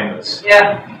black canvas.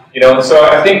 Yeah. You know, and so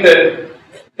I think that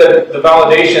the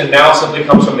validation now simply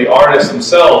comes from the artists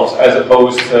themselves as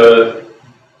opposed to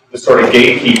the sort of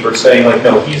gatekeeper saying like,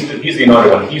 no, he's the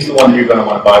another one. He's the one you're going to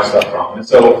want to buy stuff from. And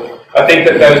so I think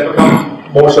that has become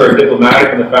more sort of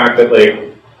diplomatic in the fact that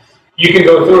like, you can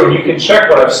go through and you can check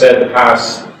what I've said the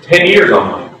past 10 years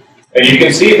online. And you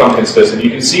can see if I'm consistent. You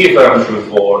can see if I'm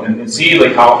truthful and see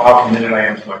like how committed I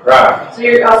am to my craft. So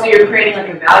you're creating like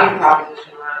a value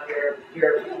proposition around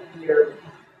your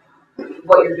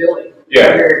what you're doing.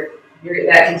 Yeah. Your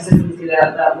that consistency,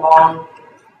 that long,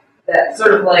 that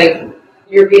sort of like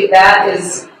that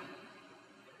is.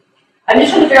 I'm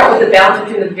just trying to figure out what the balance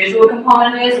between the visual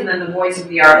component is and then the voice of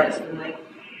the artist, and like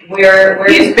where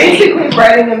he's basically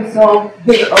writing himself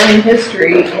his own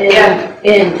history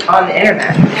on the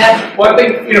internet. Yeah. Well, I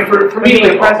think for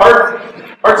me, like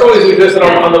art's always existed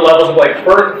on the levels of like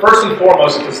first and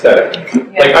foremost it's aesthetic.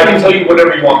 Yeah. Like I can tell you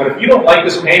whatever you want, but if you don't like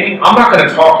this painting, I'm not going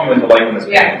to talk you into liking this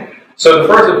painting. So the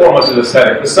first and foremost is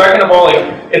aesthetic. The second of all, like,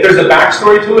 if there's a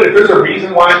backstory to it, if there's a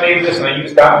reason why I made this and I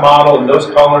used that model and those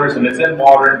colors and it's in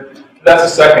modern, that's a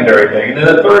secondary thing. And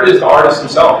then the third is the artist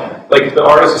himself. Like if the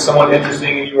artist is somewhat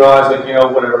interesting and you realize like, you know,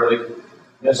 whatever, like,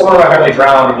 you know, someone might have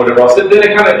drowned or whatever else, then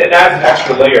it adds an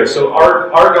extra layer. So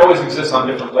art always exists on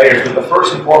different layers, but the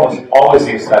first and foremost is always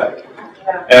the aesthetic.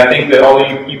 Yeah. And I think that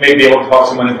you may be able to talk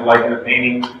someone into liking a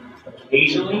painting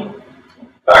occasionally.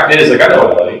 The fact is, like, I know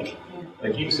what I like.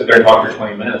 Like, you can sit there and talk for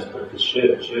 20 minutes, but if it's shit,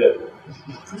 it's shit.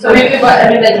 So maybe,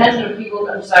 the intention of people,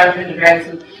 I'm sorry for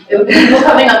interjecting, people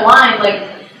coming online, like,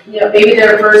 you know, maybe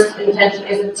their first intention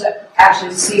isn't to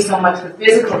actually see so much the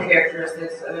physical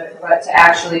characteristics of it, but to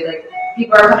actually, like,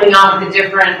 people are coming on with a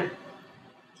different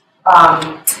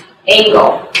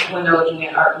angle when they're looking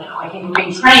at art now. I think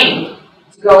being trained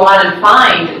to go on and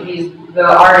find the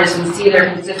artists and see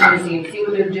their consistency and see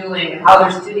what they're doing and how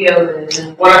their studio is.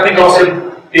 And well, I think also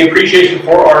the appreciation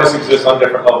for artists exists on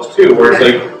different levels too, where it's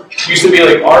like, used to be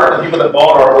like art, the people that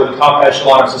bought art were the top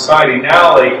echelon of society.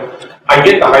 Now, like, I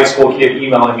get the high school kid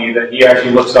emailing me that he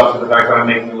actually looks up to the fact that I'm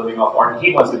making a living off art and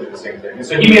he wants to do the same thing. And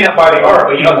so he may not buy the art,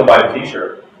 but you don't have to buy the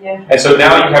t-shirt. Yeah. And so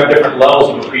now you have different levels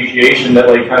of appreciation that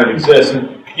like kind of exist.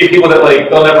 And you have people that like,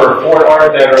 they'll never afford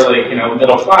art that are like, you know,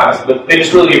 middle class, but they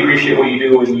just really appreciate what you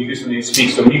do and you do something that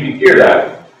speaks to them. You can hear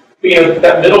that. But, you know,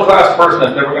 that middle class person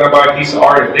that's never going to buy a piece of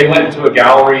art, if they went into a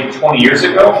gallery 20 years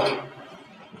ago,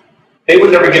 they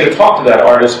would never get to talk to that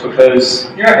artist because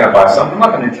you're not going to buy something. I'm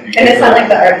not going to introduce you. And it's not like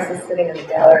the artist is sitting in the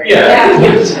gallery. Yeah.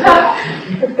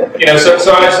 You know, so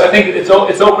I think it's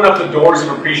opened up the doors of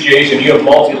appreciation. You have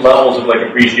multi-levels of like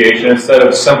appreciation instead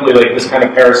of simply like this kind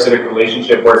of parasitic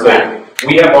relationship where it's like,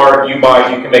 we have art, you buy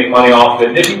it, you can make money off of it.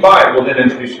 And if you buy it, we'll then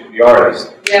introduce you to the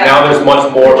artist. Yeah. Now there's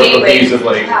much more of a piece of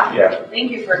like, yeah.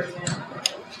 Thank you for explaining.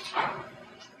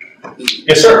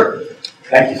 Yes, sir.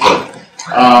 Thank you, sir.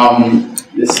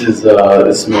 This is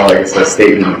more like a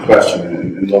statement of question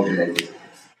and Logan knows this.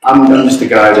 I'm just a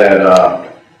guy that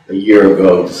a year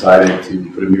ago decided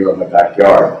to put a mural in my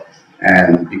backyard,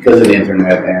 and because of the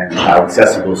internet and how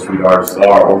accessible street artists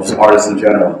are, or just artists in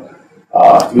general,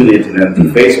 through the internet and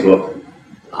through Facebook,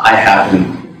 I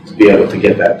happen to be able to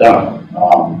get that done.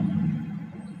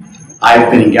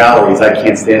 I've been in galleries. I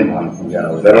can't stand buying from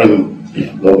galleries. I don't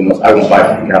even, Logan knows, I won't buy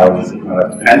from galleries if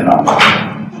I'm dependent on them.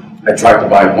 I tried to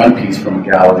buy one piece from a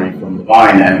gallery from the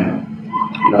Vine, and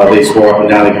you know they swore up and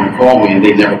down they're going to call me, and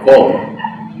they never called me.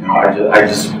 You know,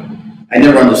 I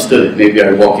never understood it. Maybe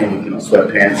I walk in with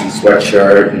sweatpants and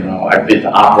sweatshirt. You know, I've been to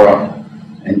opera,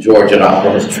 and George at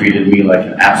opera has treated me like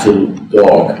an absolute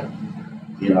dog.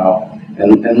 You know,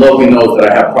 and Logan knows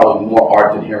that I have probably more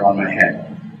art than hair on my head.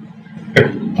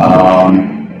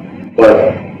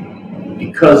 But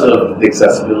because of the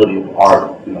accessibility of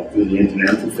art, you know, through the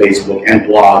internet, through Facebook and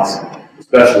blogs,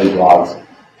 especially blogs,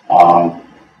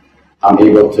 I'm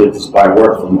able to just buy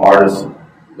work from artists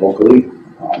locally.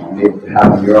 I'm able to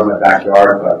have a mural in my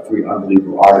backyard by 3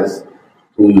 unbelievable artists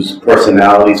whose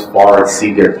personalities far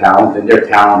exceed their talent, and they're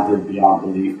talented beyond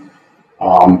belief.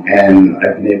 And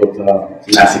I've been able to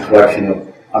amass a collection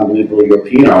of unbelievable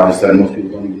European artists that most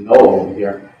people don't even know over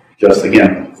here. Just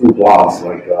again, through blogs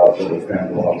like the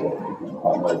Fan Blog or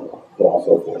so on and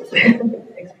so forth.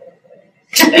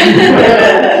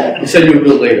 You said you would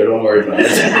do it later, don't worry about it.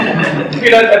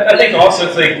 I think also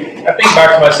it's like, I think back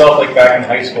to myself like back in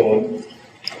high school.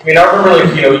 I mean, I remember,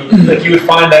 like, you know, like you would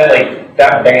find that, like,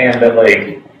 that band that,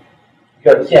 like,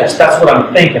 you're like, yes, that's what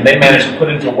I'm thinking. They managed to put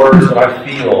into words what I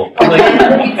feel. I'm like,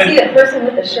 You see a person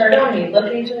with a shirt on, and you look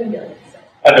at each other and you're like,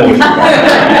 I know what you're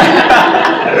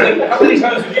How many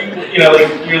times have you know, like,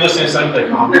 you're listening to something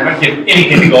like, oh man, I'd give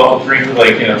anything to go out and drink with,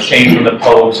 like, you know, Shane from the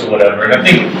Pogues or whatever. And I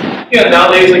think, you know,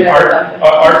 nowadays, like,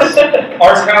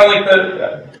 art's kind of like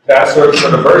that sort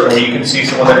of version where you can see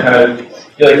someone that kind of,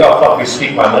 you're like, oh, fuck, they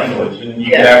speak my language. And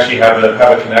you can actually have a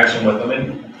connection with them.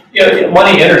 And, yeah,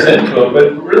 money enters into it,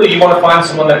 but really you want to find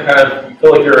someone that kind of you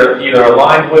feel like you're either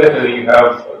aligned with or you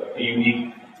have a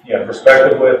unique, you know,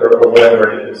 perspective with or whatever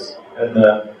it is. And you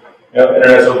know,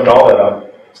 internet's opened all that up.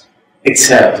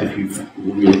 Except if you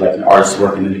really like an artist's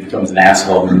work and then he becomes an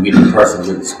asshole and you meet in person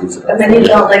with exclusive. and then you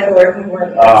don't like the work anymore.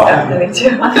 To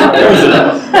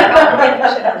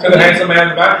the handsome man in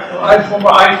the back.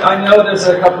 I know there's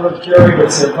a couple of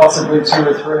curators here, possibly 2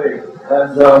 or 3,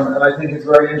 and I think it's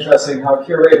very interesting how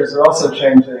curators are also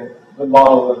changing the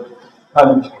model of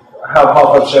kind of how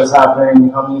pop-up shows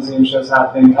happening, how museum shows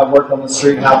happening, how work on the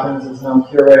street happens is now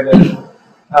curated.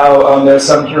 How there's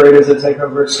some curators that take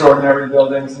over extraordinary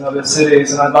buildings in other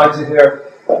cities, and I'd like to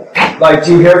hear, like,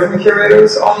 do you hear from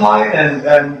curators online, and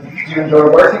do you enjoy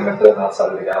working with them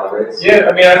outside of the galleries? Yeah,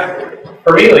 I mean,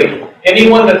 for me, like,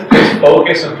 anyone that's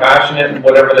focused and passionate in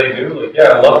whatever they do, like,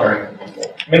 yeah, I love hearing from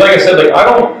people. I mean, like I said, like, I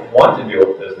don't want to deal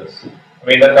with business. I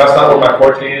mean, that's not what my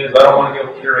forte is. I don't want to deal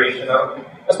with curation. I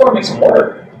just want to make some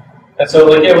work. And so,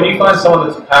 like, yeah, when you find someone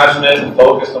that's passionate and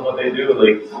focused on what they do,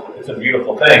 like, it's a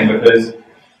beautiful thing, because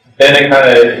then it kind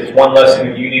of is one less thing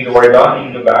that you need to worry about, and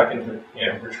you can go back and, you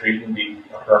know, retreat and be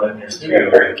a hermit in your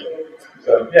studio.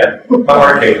 So, yeah, my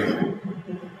arcade.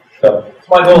 So, it's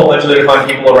my goal eventually to find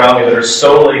people around me that are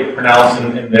so, like, pronounced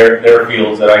in their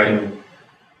fields that I can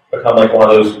become like one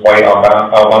of those white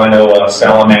albino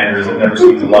salamanders that never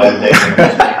sees the light of day.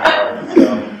 So,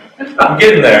 I'm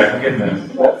getting there.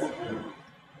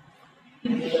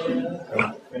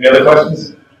 Any other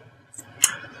questions?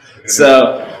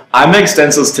 So, I make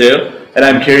stencils too, and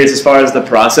I'm curious as far as the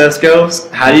process goes,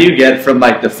 how do you get from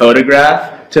like the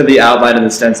photograph to the outline of the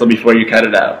stencil before you cut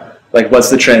it out? Like, what's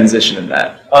the transition in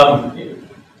that?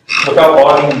 Without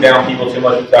bogging down people too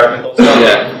much with technical stuff.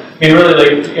 Yeah. I mean, really,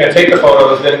 like, you know, take the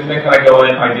photos, then kind of go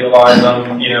in, idealize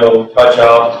them, you know, touch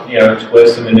up, you know,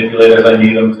 twist and manipulate as I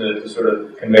need them to sort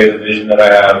of convey the vision that I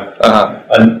have.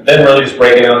 And then really just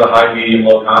break it down to high, medium,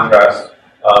 low contrast.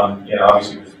 You know,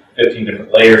 obviously there's 15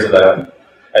 different layers of that.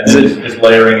 And then just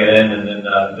layering it in and then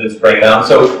spraying it down.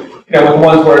 So, you know, with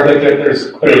ones where like,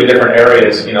 there's clearly different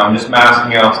areas, you know, I'm just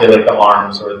masking out, say, like the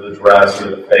arms or the dress or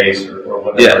the face or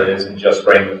whatever it is, and just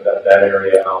spraying that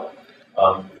area out.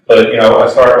 But, you know, I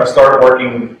start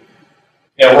working,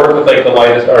 you know, work with like the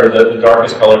lightest or the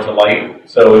darkest color to light.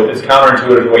 So it's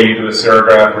counterintuitive the way you do a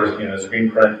serigraph or, you know, screen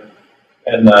print.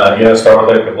 And, you know, start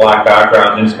with like a black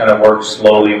background and just kind of work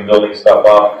slowly and building stuff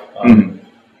up.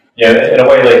 Yeah, in a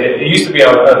way, like, it used to be,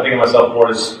 I was thinking of myself more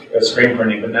as screen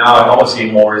printing, but now I almost see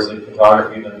it more as like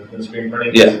photography than screen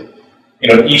printing. Yeah. You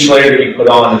know, each layer that you put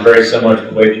on is very similar to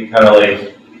the way that you kind of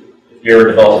like, if you ever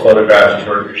develop photographs, you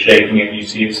sort of, you're shaking it and you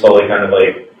see it slowly kind of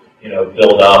like, you know,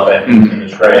 build up and in the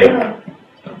tray.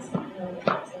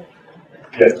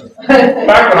 Yeah.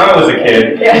 Back when I was a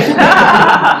kid.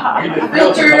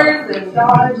 Filters and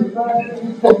dodge and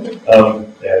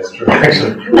yeah, it's true,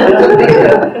 actually.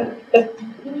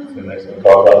 The next one,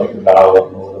 talk about like the battle of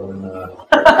Mordor and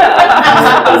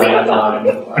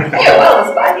Yeah, well,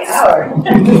 it's by the hour.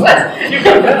 You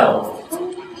can tell.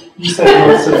 You said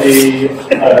most of the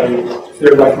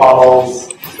they're like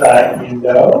models that you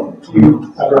know. Do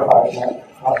you ever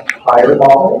hire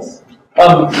models?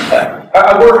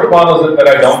 I work with models that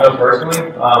I don't know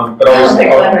personally, but always.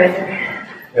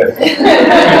 Yes.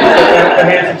 The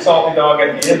handsome salty dog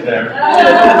at the end there.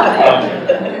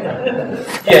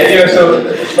 Yeah, you know, so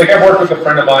like I've worked with a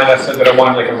friend of mine that said that I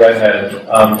wanted like a redhead.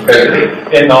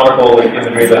 In nautical like,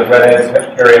 imagery, that redheads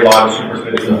carry a lot of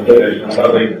superstition and tradition.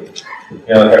 So like,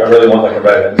 you know, like I really want like a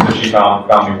redhead. So she found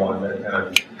me one that kind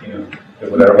of, you know,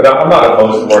 did whatever. But I'm not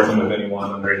opposed to working with anyone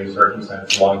under any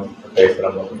circumstance, along the face that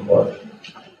I'm looking for.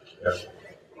 Yeah.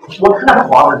 What kind of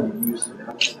quality do you use for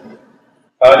that?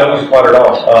 Don't use quad at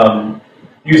all.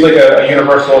 Use like a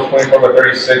universal 24 by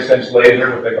 36 inch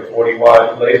laser with like a 40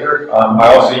 watt laser.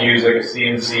 I also use like a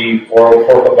CNC 4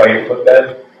 foot by 8 foot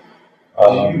bed.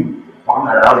 Do you farm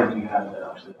that out or do you have that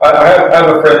actually? I have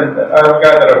a friend, I have a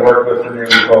guy that I've worked with for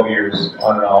nearly 12 years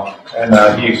on and off, and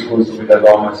he exclusively does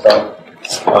all my stuff.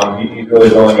 He's really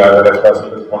the only guy that I trust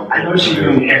at this point. I know she's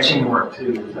doing etching work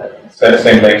too.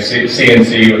 Same thing,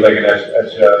 CNC with like an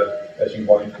etching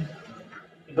point.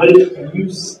 But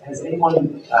has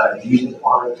anyone used the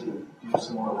product to do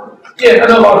similar work? Yeah, I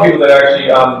know a lot of people that actually,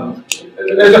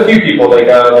 there's a few people, like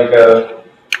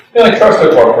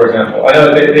Trusted Corp, for example. I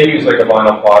know they use like a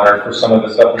vinyl plotter for some of the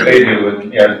stuff that they do,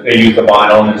 and they use the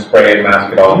vinyl and spray and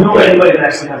mask it all. Do you know anybody that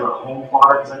actually has a home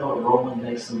plotter? Because I know Roland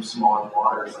makes some smaller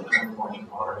plotters, like 10-point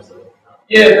plotters.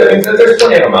 Yeah, I mean, there's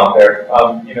plenty of them out there.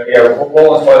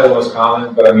 Roland's probably the most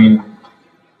common, but I mean,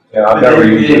 I've never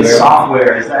used it.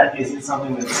 Software, is it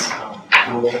something that's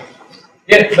cool?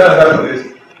 Yeah, no, it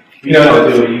is.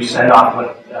 You set off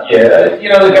what?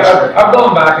 I've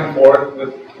gone back and forth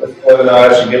with whether or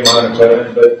not I should get my own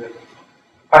equipment, but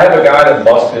I have a guy that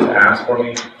busts his ass for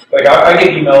me. Like, I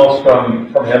get emails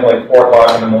from him like 4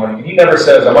 o'clock in the morning, and he never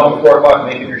says, I'm up at 4 o'clock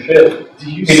making your shit.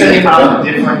 Do you send him out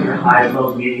different your high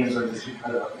low mediums, or does he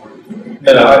cut it up for you?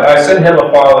 No, I send him a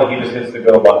file that he just hits the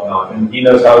go button on, and he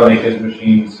knows how to make his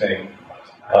machine sing.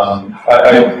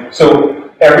 So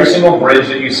every single bridge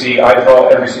that you see, I draw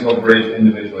every single bridge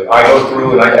individually. I go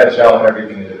through and I etch out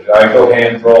everything individually. I go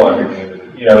hand draw everything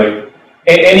individually.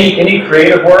 Any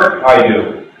creative work, I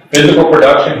do. Physical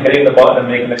production, hitting the button and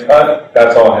making the cut,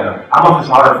 that's all him. I'm a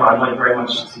photographer. I'd like very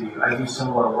much I do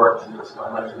similar work to this, so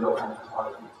I'd like to go from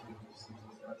photography to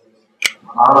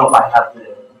I don't know if I have the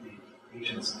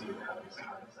patience to have these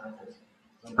kind of examples.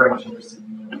 I'm very much interested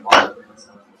in the photography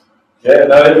myself. Yeah,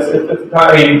 no, I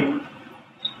mean,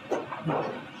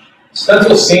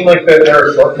 stencils seem like they're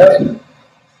a shortcut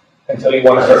until you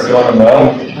want to start doing them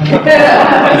well.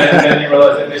 and then you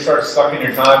realize that they start sucking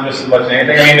your time just as much as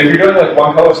anything. I mean, if you're doing like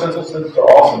one color stencils are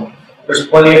awesome. There's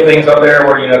plenty of things out there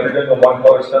where, if you're doing a one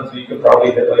color stencil, you could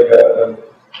probably hit like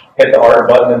hit the art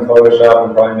button in Photoshop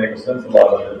and probably make a stencil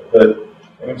out of it. But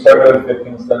when you start doing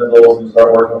 15 stencils and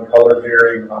start working with color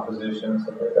theory and composition and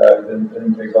stuff like that, then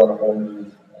it takes on a whole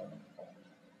new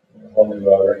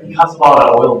He cuts a lot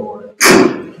of oil board.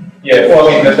 Yeah, well, I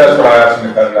mean, that's what I asked him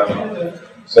to cut it out on.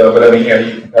 So, but I mean,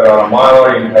 you can cut it out on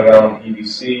Mylar, you can cut it out on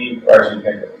PVC, or actually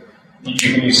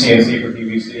you can use CNC for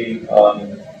PVC.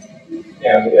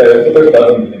 There's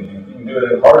dozens of things. You can do it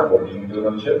in cardboard, you can do it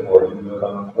on chipboard, you can do it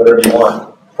on whatever you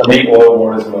want. For me, oil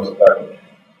board is the most effective.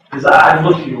 Because I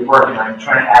look at your work and I'm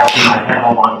trying to add to my head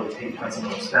how long it would take to cut some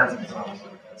of those stencils. So I was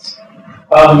like,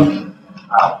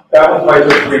 that one probably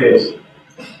took 3 days.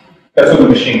 That's with the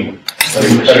machine.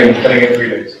 Cutting it 3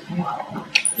 days.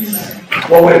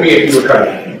 What would it be if you were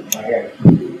cutting?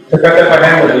 To cut that by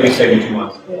hand would at least take me 2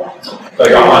 months.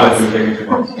 Like, honestly, it would take me 2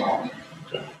 months.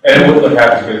 And it wouldn't look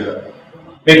half as good as that.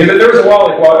 Because there was a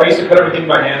while, I used to cut everything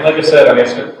by hand. Like I said, I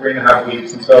spent 3.5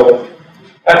 weeks. And so,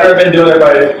 after I've been doing it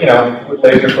with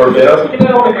laser for a bit, I was like, I'm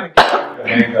going to get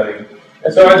hand cutting.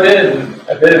 And so I did, and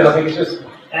I think it's just.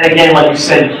 And again, like you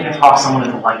said, you can't talk someone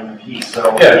into liking the piece.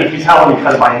 So if you tell them you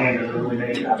cut it by hand, it really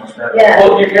makes it that much better. Yeah.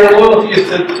 Well, your loyalty is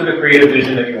to the creative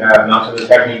vision that you have, not to the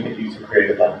technique that you use to create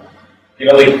it.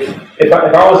 If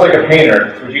I was like a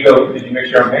painter, would you go, did you mix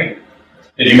your own paint?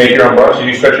 Did you make your own brush? Did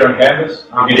you stretch your own canvas?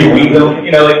 Did you weave them?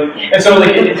 And so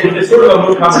it's sort of a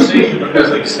moot conversation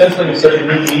because stenciling is such a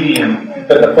new medium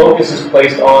that the focus is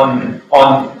placed on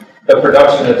the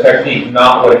production, the technique,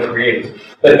 not what it creates.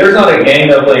 Like, there's not a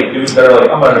gang of dudes that are like,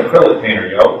 I'm an acrylic painter,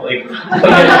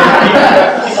 people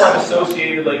have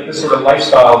associated this sort of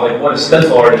lifestyle of what a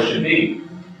stencil artist should be.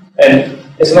 And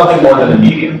it's nothing more than a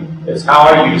medium. It's how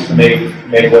I use to make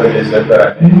what it is that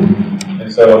I make.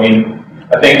 And so, I mean,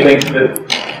 I think that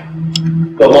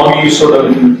the longer you sort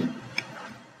of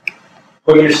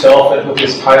put yourself with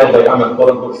this title, I'm a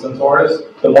quote-unquote stencil artist,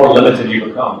 the more limited you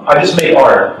become. I just make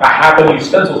art. I happen to use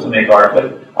stencils to make art,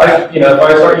 but if I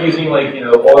start using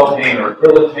oil paint or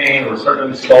acrylic paint or start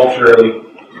doing sculpture,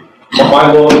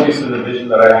 my loyalty is to the vision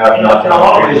that I have. Not a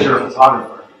lot of it is you're a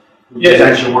photographer. Yeah,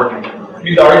 that's your working. I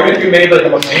mean, the argument can be made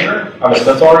I'm a painter, I'm a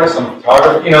stencil artist, I'm a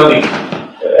photographer.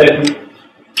 And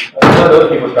other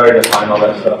people try to define all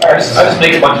that stuff. I just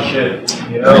make a bunch of shit.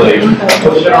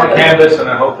 Put shit on canvas and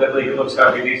I hope that it looks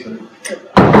halfway decent.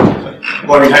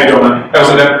 Morning, how you doing, man? How's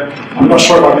it going? I'm not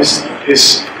sure about this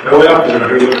earlier, I don't know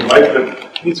who you're looking like, but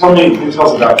can you tell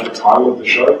us about the title of the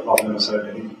show? I've never said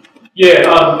anything. Yeah,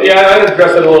 I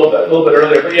addressed it a little bit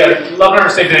earlier, but yeah, Love Never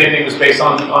Saved Anything was based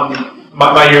on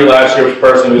my year last year, which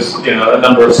personally was a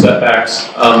number of setbacks,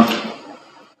 and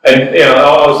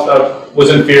I was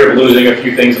in fear of losing a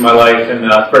few things in my life, and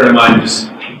a friend of mine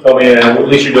just told me, at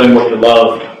least you're doing what you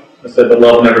love. I said, but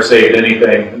love never saved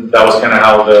anything, and that was kind of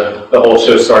how the whole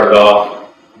show started off.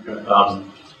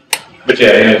 But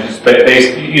yeah, just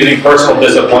based using personal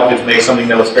disappointment to make something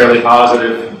that was fairly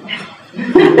positive.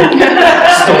 Story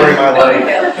of my life.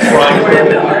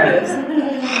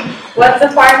 What's the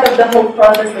part of the whole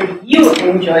process that you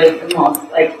enjoyed the most?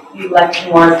 Like, you like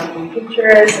more taking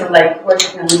pictures or like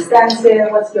working on the stencil?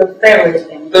 What's your favorite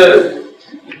thing?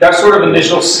 That sort of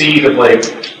initial seed of like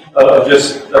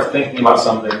of thinking about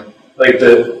something, like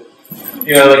I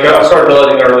started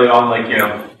realizing early on, like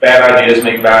bad ideas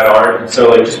make bad art, and so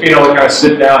like just being able to kind of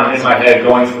sit down and in my head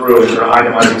going through and sort of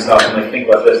itemizing stuff and like think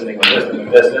about this and think about this and think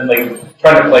about this, and then like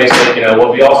trying to place like what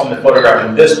would be awesome to photograph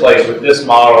in this place with this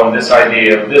model and this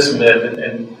idea of this myth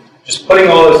and just putting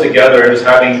all those together and just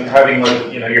having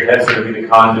like your head sort of be the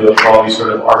conduit for all these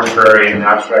sort of arbitrary and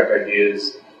abstract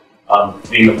ideas,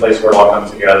 being the place where it all comes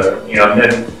together, and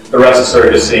then the rest is sort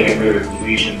of just seeing it through the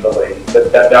completion. But like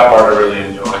that part I really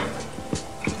enjoy.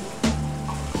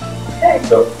 Okay.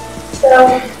 So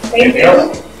thank you,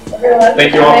 everyone.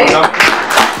 Thank you all for coming.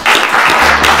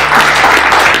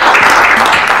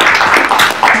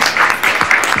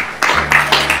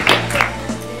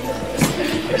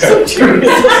 So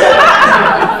curious.